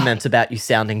back my comment about you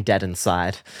sounding dead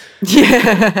inside.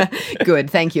 yeah, good.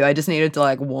 Thank you. I just needed to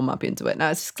like warm up into it. No,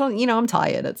 it's just I'm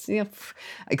tired. It's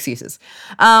excuses.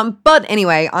 But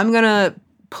anyway, I'm gonna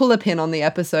pull a pin on the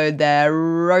episode there.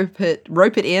 Rope it in.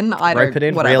 Rope it in,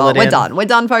 whatever. reel it We're in. done. We're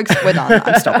done, folks. We're done.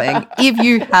 I'm stopping. If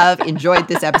you have enjoyed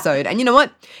this episode, and you know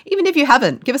what, even if you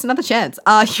haven't, give us another chance.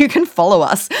 You can follow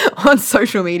us on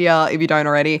social media if you don't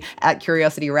already at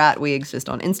Curiosity Rat. We exist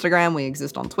on Instagram. We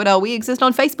exist on Twitter. We exist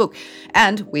on Facebook,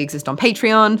 and we exist on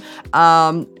Patreon.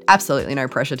 Absolutely no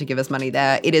pressure to give us money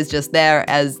there. It is just there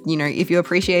as, if you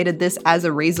appreciated this as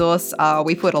a resource.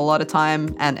 We put a lot of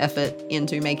time and effort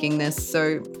into making this.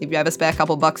 So if you have a spare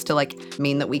couple bucks to like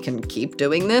mean that we can keep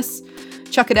doing this,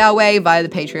 chuck it our way via the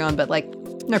Patreon, but like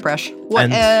no pressure.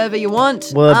 Whatever you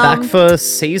want. We're back for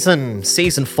season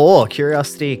 4.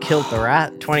 Curiosity Killed the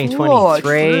Rat 2023.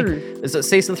 true. Is it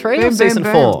season 3 or Boom, season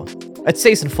boom, 4? It's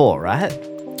season 4, right?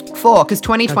 4, because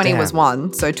 2020 Oh, was damn.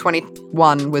 1, so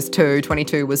 21 was 2,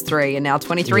 22 was 3, and now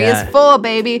 23 Yeah. is 4,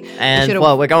 baby. And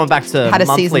well, we're going back to had a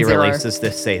monthly season 0. releases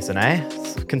this season, eh?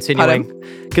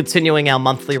 Continuing our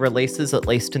monthly releases at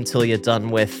least until you're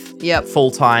done with Yep.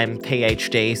 full-time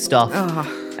PhD stuff.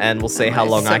 And we'll see how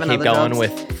long I 7 keep other going jobs.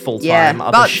 with full-time Yeah,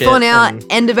 other but shit. for now, and-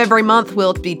 end of every month,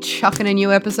 we'll be chucking a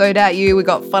new episode at you. We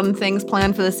got fun things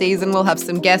planned for the season. We'll have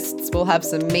some guests. We'll have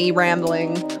some me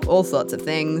rambling, all sorts of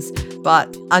things.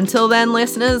 But until then,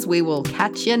 listeners, we will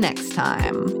catch you next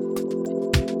time.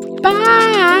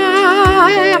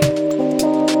 Bye!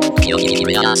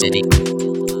 Curiosity.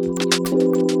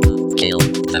 Kill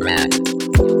the rat.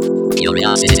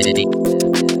 Curiosity.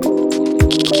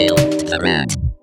 Kill the rat.